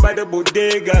 posted by the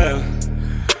bodega.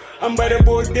 I'm by the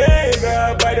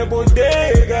bodega, by the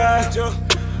bodega,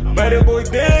 by the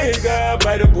bodega,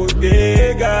 by the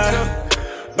bodega,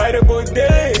 by the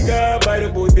bodega, by the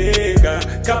bodega.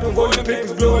 Copping volume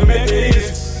papers, blowing at the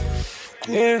haters.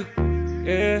 Yeah.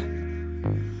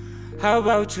 How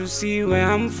about you see where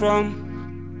I'm from?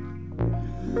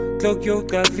 Tokyo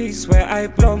Cavis where I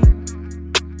plumb.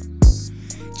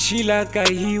 Chilaka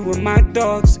here with my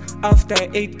dogs. After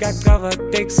 8 got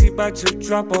covered taxi about to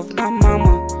drop off my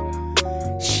mama.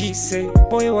 She say,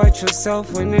 boy watch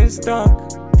yourself when it's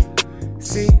dark.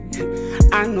 See,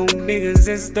 I know niggas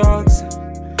is dogs,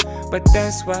 but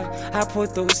that's why I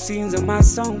put those scenes in my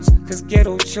songs. Cause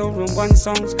ghetto children want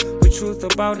songs with truth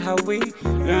about how we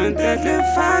learned that the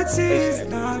fight is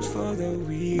not for the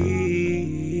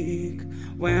weak.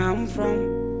 Where I'm from,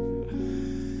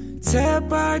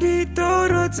 Tepadi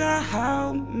Toro to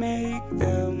how make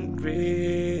them real.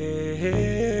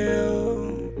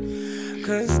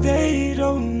 Cause they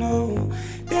don't know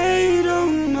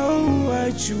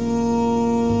what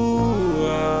you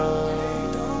are.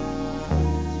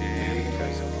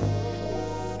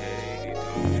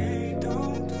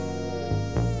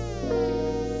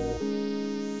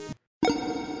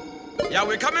 Yeah,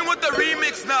 we're coming with the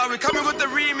remix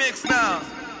now.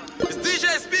 It's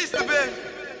DJ Speedsta, baby.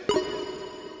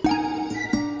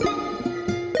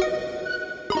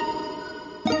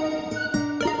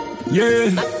 Yeah.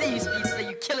 I see you, Speedsta,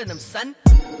 you killing them, son.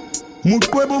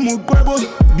 Mukwebo,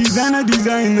 designer.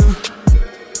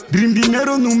 Dream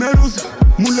dinero, números,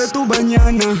 muleto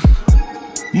bañana.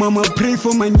 Mama pray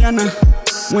for mañana.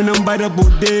 when I'm by the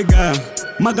bodega.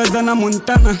 Magazana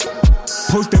Montana,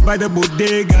 posted by the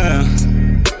bodega.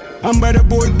 I'm by the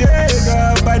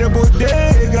bodega, by the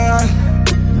bodega.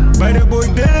 By the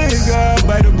bodega,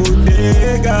 by the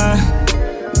bodega.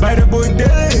 By the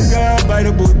bodega, by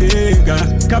the bodega.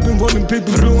 Capping volume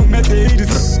people blowing at the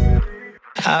 80s.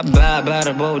 I buy by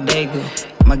the bodega.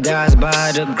 My guys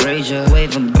by the grazer.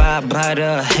 Waving by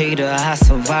the hater. I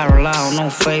so viral, I don't know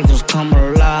favors. Come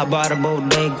alive by the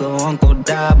bodega. Uncle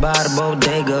die by the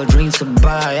bodega. Dreams to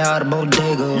buy out the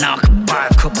bodega. Now I can buy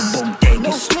a couple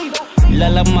bodegas.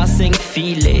 Lala masing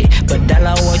file, but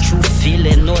dala what you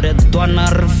feeling. Know that dwana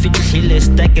refitile,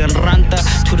 stacking ranta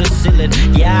to the ceiling.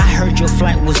 Yeah, I heard your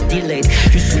flight was delayed.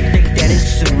 Used to think that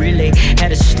it's a relay. Had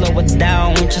to slow it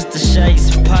down just to show you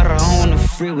spotter on the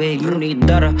freeway. You need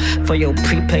data for your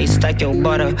prepaid, stack your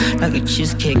butter like a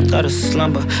cheesecake. Got a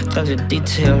slumber, got your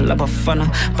detail, la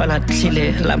bafana, bala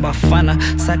chile, la bafana,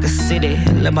 Saka City,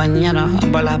 la mañana,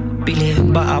 bala pile,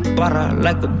 ba para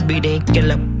like a bide, que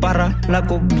la para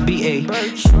like a BA.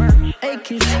 Bitch,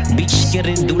 get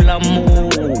it, do l'amour.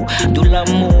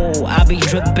 I be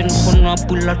dripping from a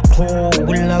pull call,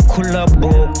 will I cool a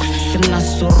box? And I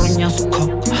saw Runya's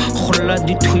cock, Hola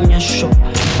di Tunya show.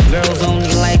 Girls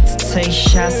only like to take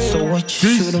shots, so what you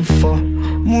shooting for?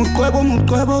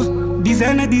 Mucuevo,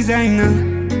 designer.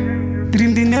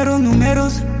 Dream dinero,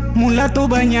 números, mulato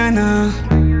bañana.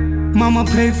 Mama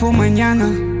pray for mañana,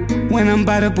 when I'm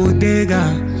by the bodega.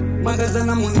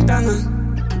 Magazana Montana,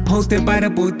 posted by the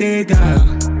bodega.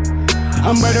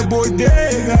 I'm by the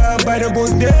bodega, by the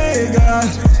bodega.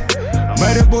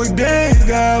 By the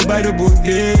bodega, by the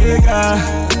bodega.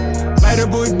 By the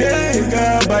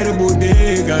bodega, by the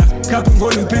bodega. Capping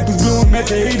volume people blowing at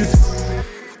the 80s.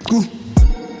 Cool.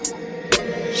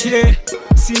 Yeah,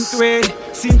 Synthwed.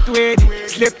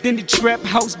 Slept in the trap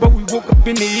house, but we woke up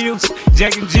in the hills.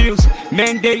 Jack and Jills,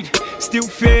 mandate, still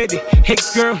fed.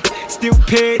 Ex-girl, still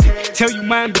paid. Tell you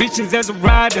my ambitions as a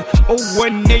rider.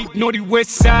 018, naughty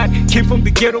west side. Came from the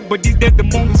ghetto, but these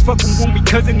Desdemonas fucking want me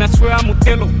cousin. I swear I'm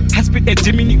Othello. I spit that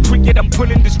Gemini cricket, I'm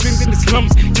pulling the strings in the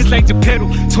slums, just like Geppetto.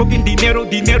 Talking dinero,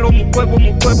 mu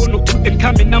huevo, no truth in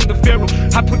common, I'm the pharaoh.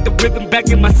 I put the rhythm back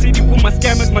in my city with my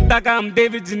scammers, my daga, I'm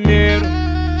David Gennaro.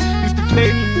 Used to play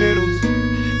in the middles,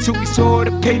 till we saw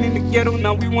the pain in the ghetto.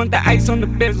 Now we want the ice on the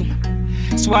bezel,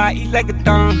 so I eat like a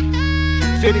don,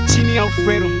 fettuccine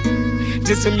Alfredo.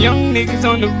 Just some young niggas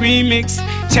on the remix,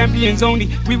 champions only,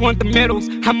 we want the medals.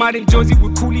 I'm out in Jersey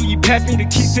with Khuli, he passed me the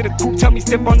keys to the coupe, tell me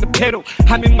step on the pedal.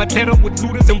 I'm in my ghetto with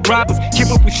looters and robbers,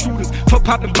 came up with shooters, for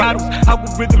popping bottles.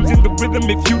 Algorithms in the rhythm,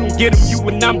 if you don't get them, you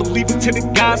a non-believer to the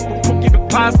gospel. Crooked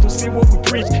apostle, see what we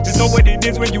preach, just know what it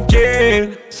is when you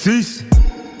get. Sis,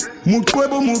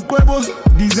 Mucuevo,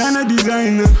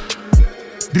 designer.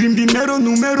 Dream dinero,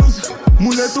 números,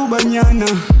 muleto bañana.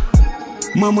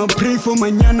 Mama pray for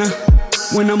mañana,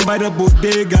 when I'm by the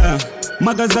bodega.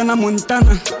 Magazana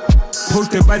Montana,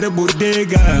 posted by the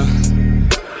bodega.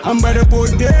 I'm by the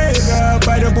bodega,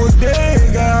 by the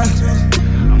bodega.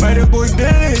 By the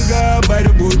bodega, by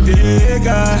the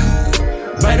bodega.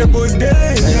 By the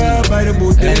bodega, by the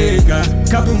bodega.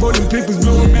 Capping volume papers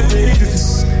blowing at the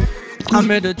 80s. I'm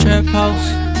at the trap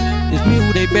house, it's me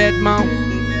who they bad mouth.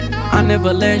 I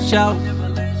never lash out,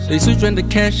 they switch when the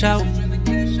cash out.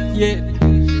 Yeah,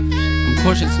 I'm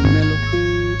cautious and mellow,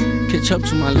 catch up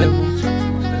to my level.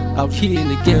 Out here in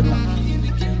the ghetto,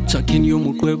 talking you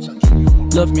mucuevo.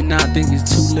 Love me now, I think it's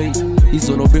too late. He's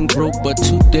all been broke, but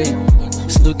today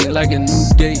it's looking like a new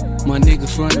day. My nigga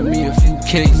fronted me a few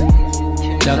K's.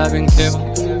 Ya la ven clever,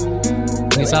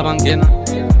 ni saben llena.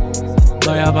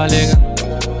 Vaya balega,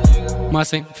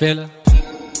 más en fela.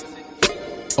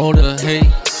 All the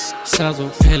hate sounds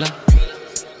of pillar.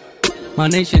 My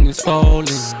nation is falling,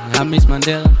 I miss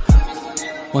Mandela.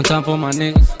 One time for my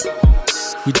niggas,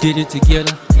 we did it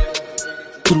together.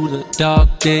 Through the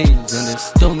dark days and the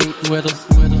stormy weather.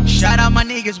 Shout out my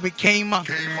niggas, we came up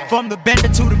from the bender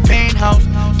to the penthouse.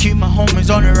 Keep my homies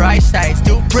on the right side,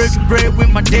 still breaking bread with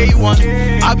my day ones.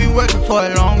 I've been working for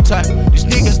a long time, these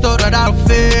niggas thought that I'd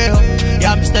fail.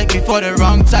 Y'all mistake me for the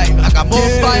wrong type. I got more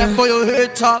fire for your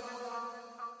head top.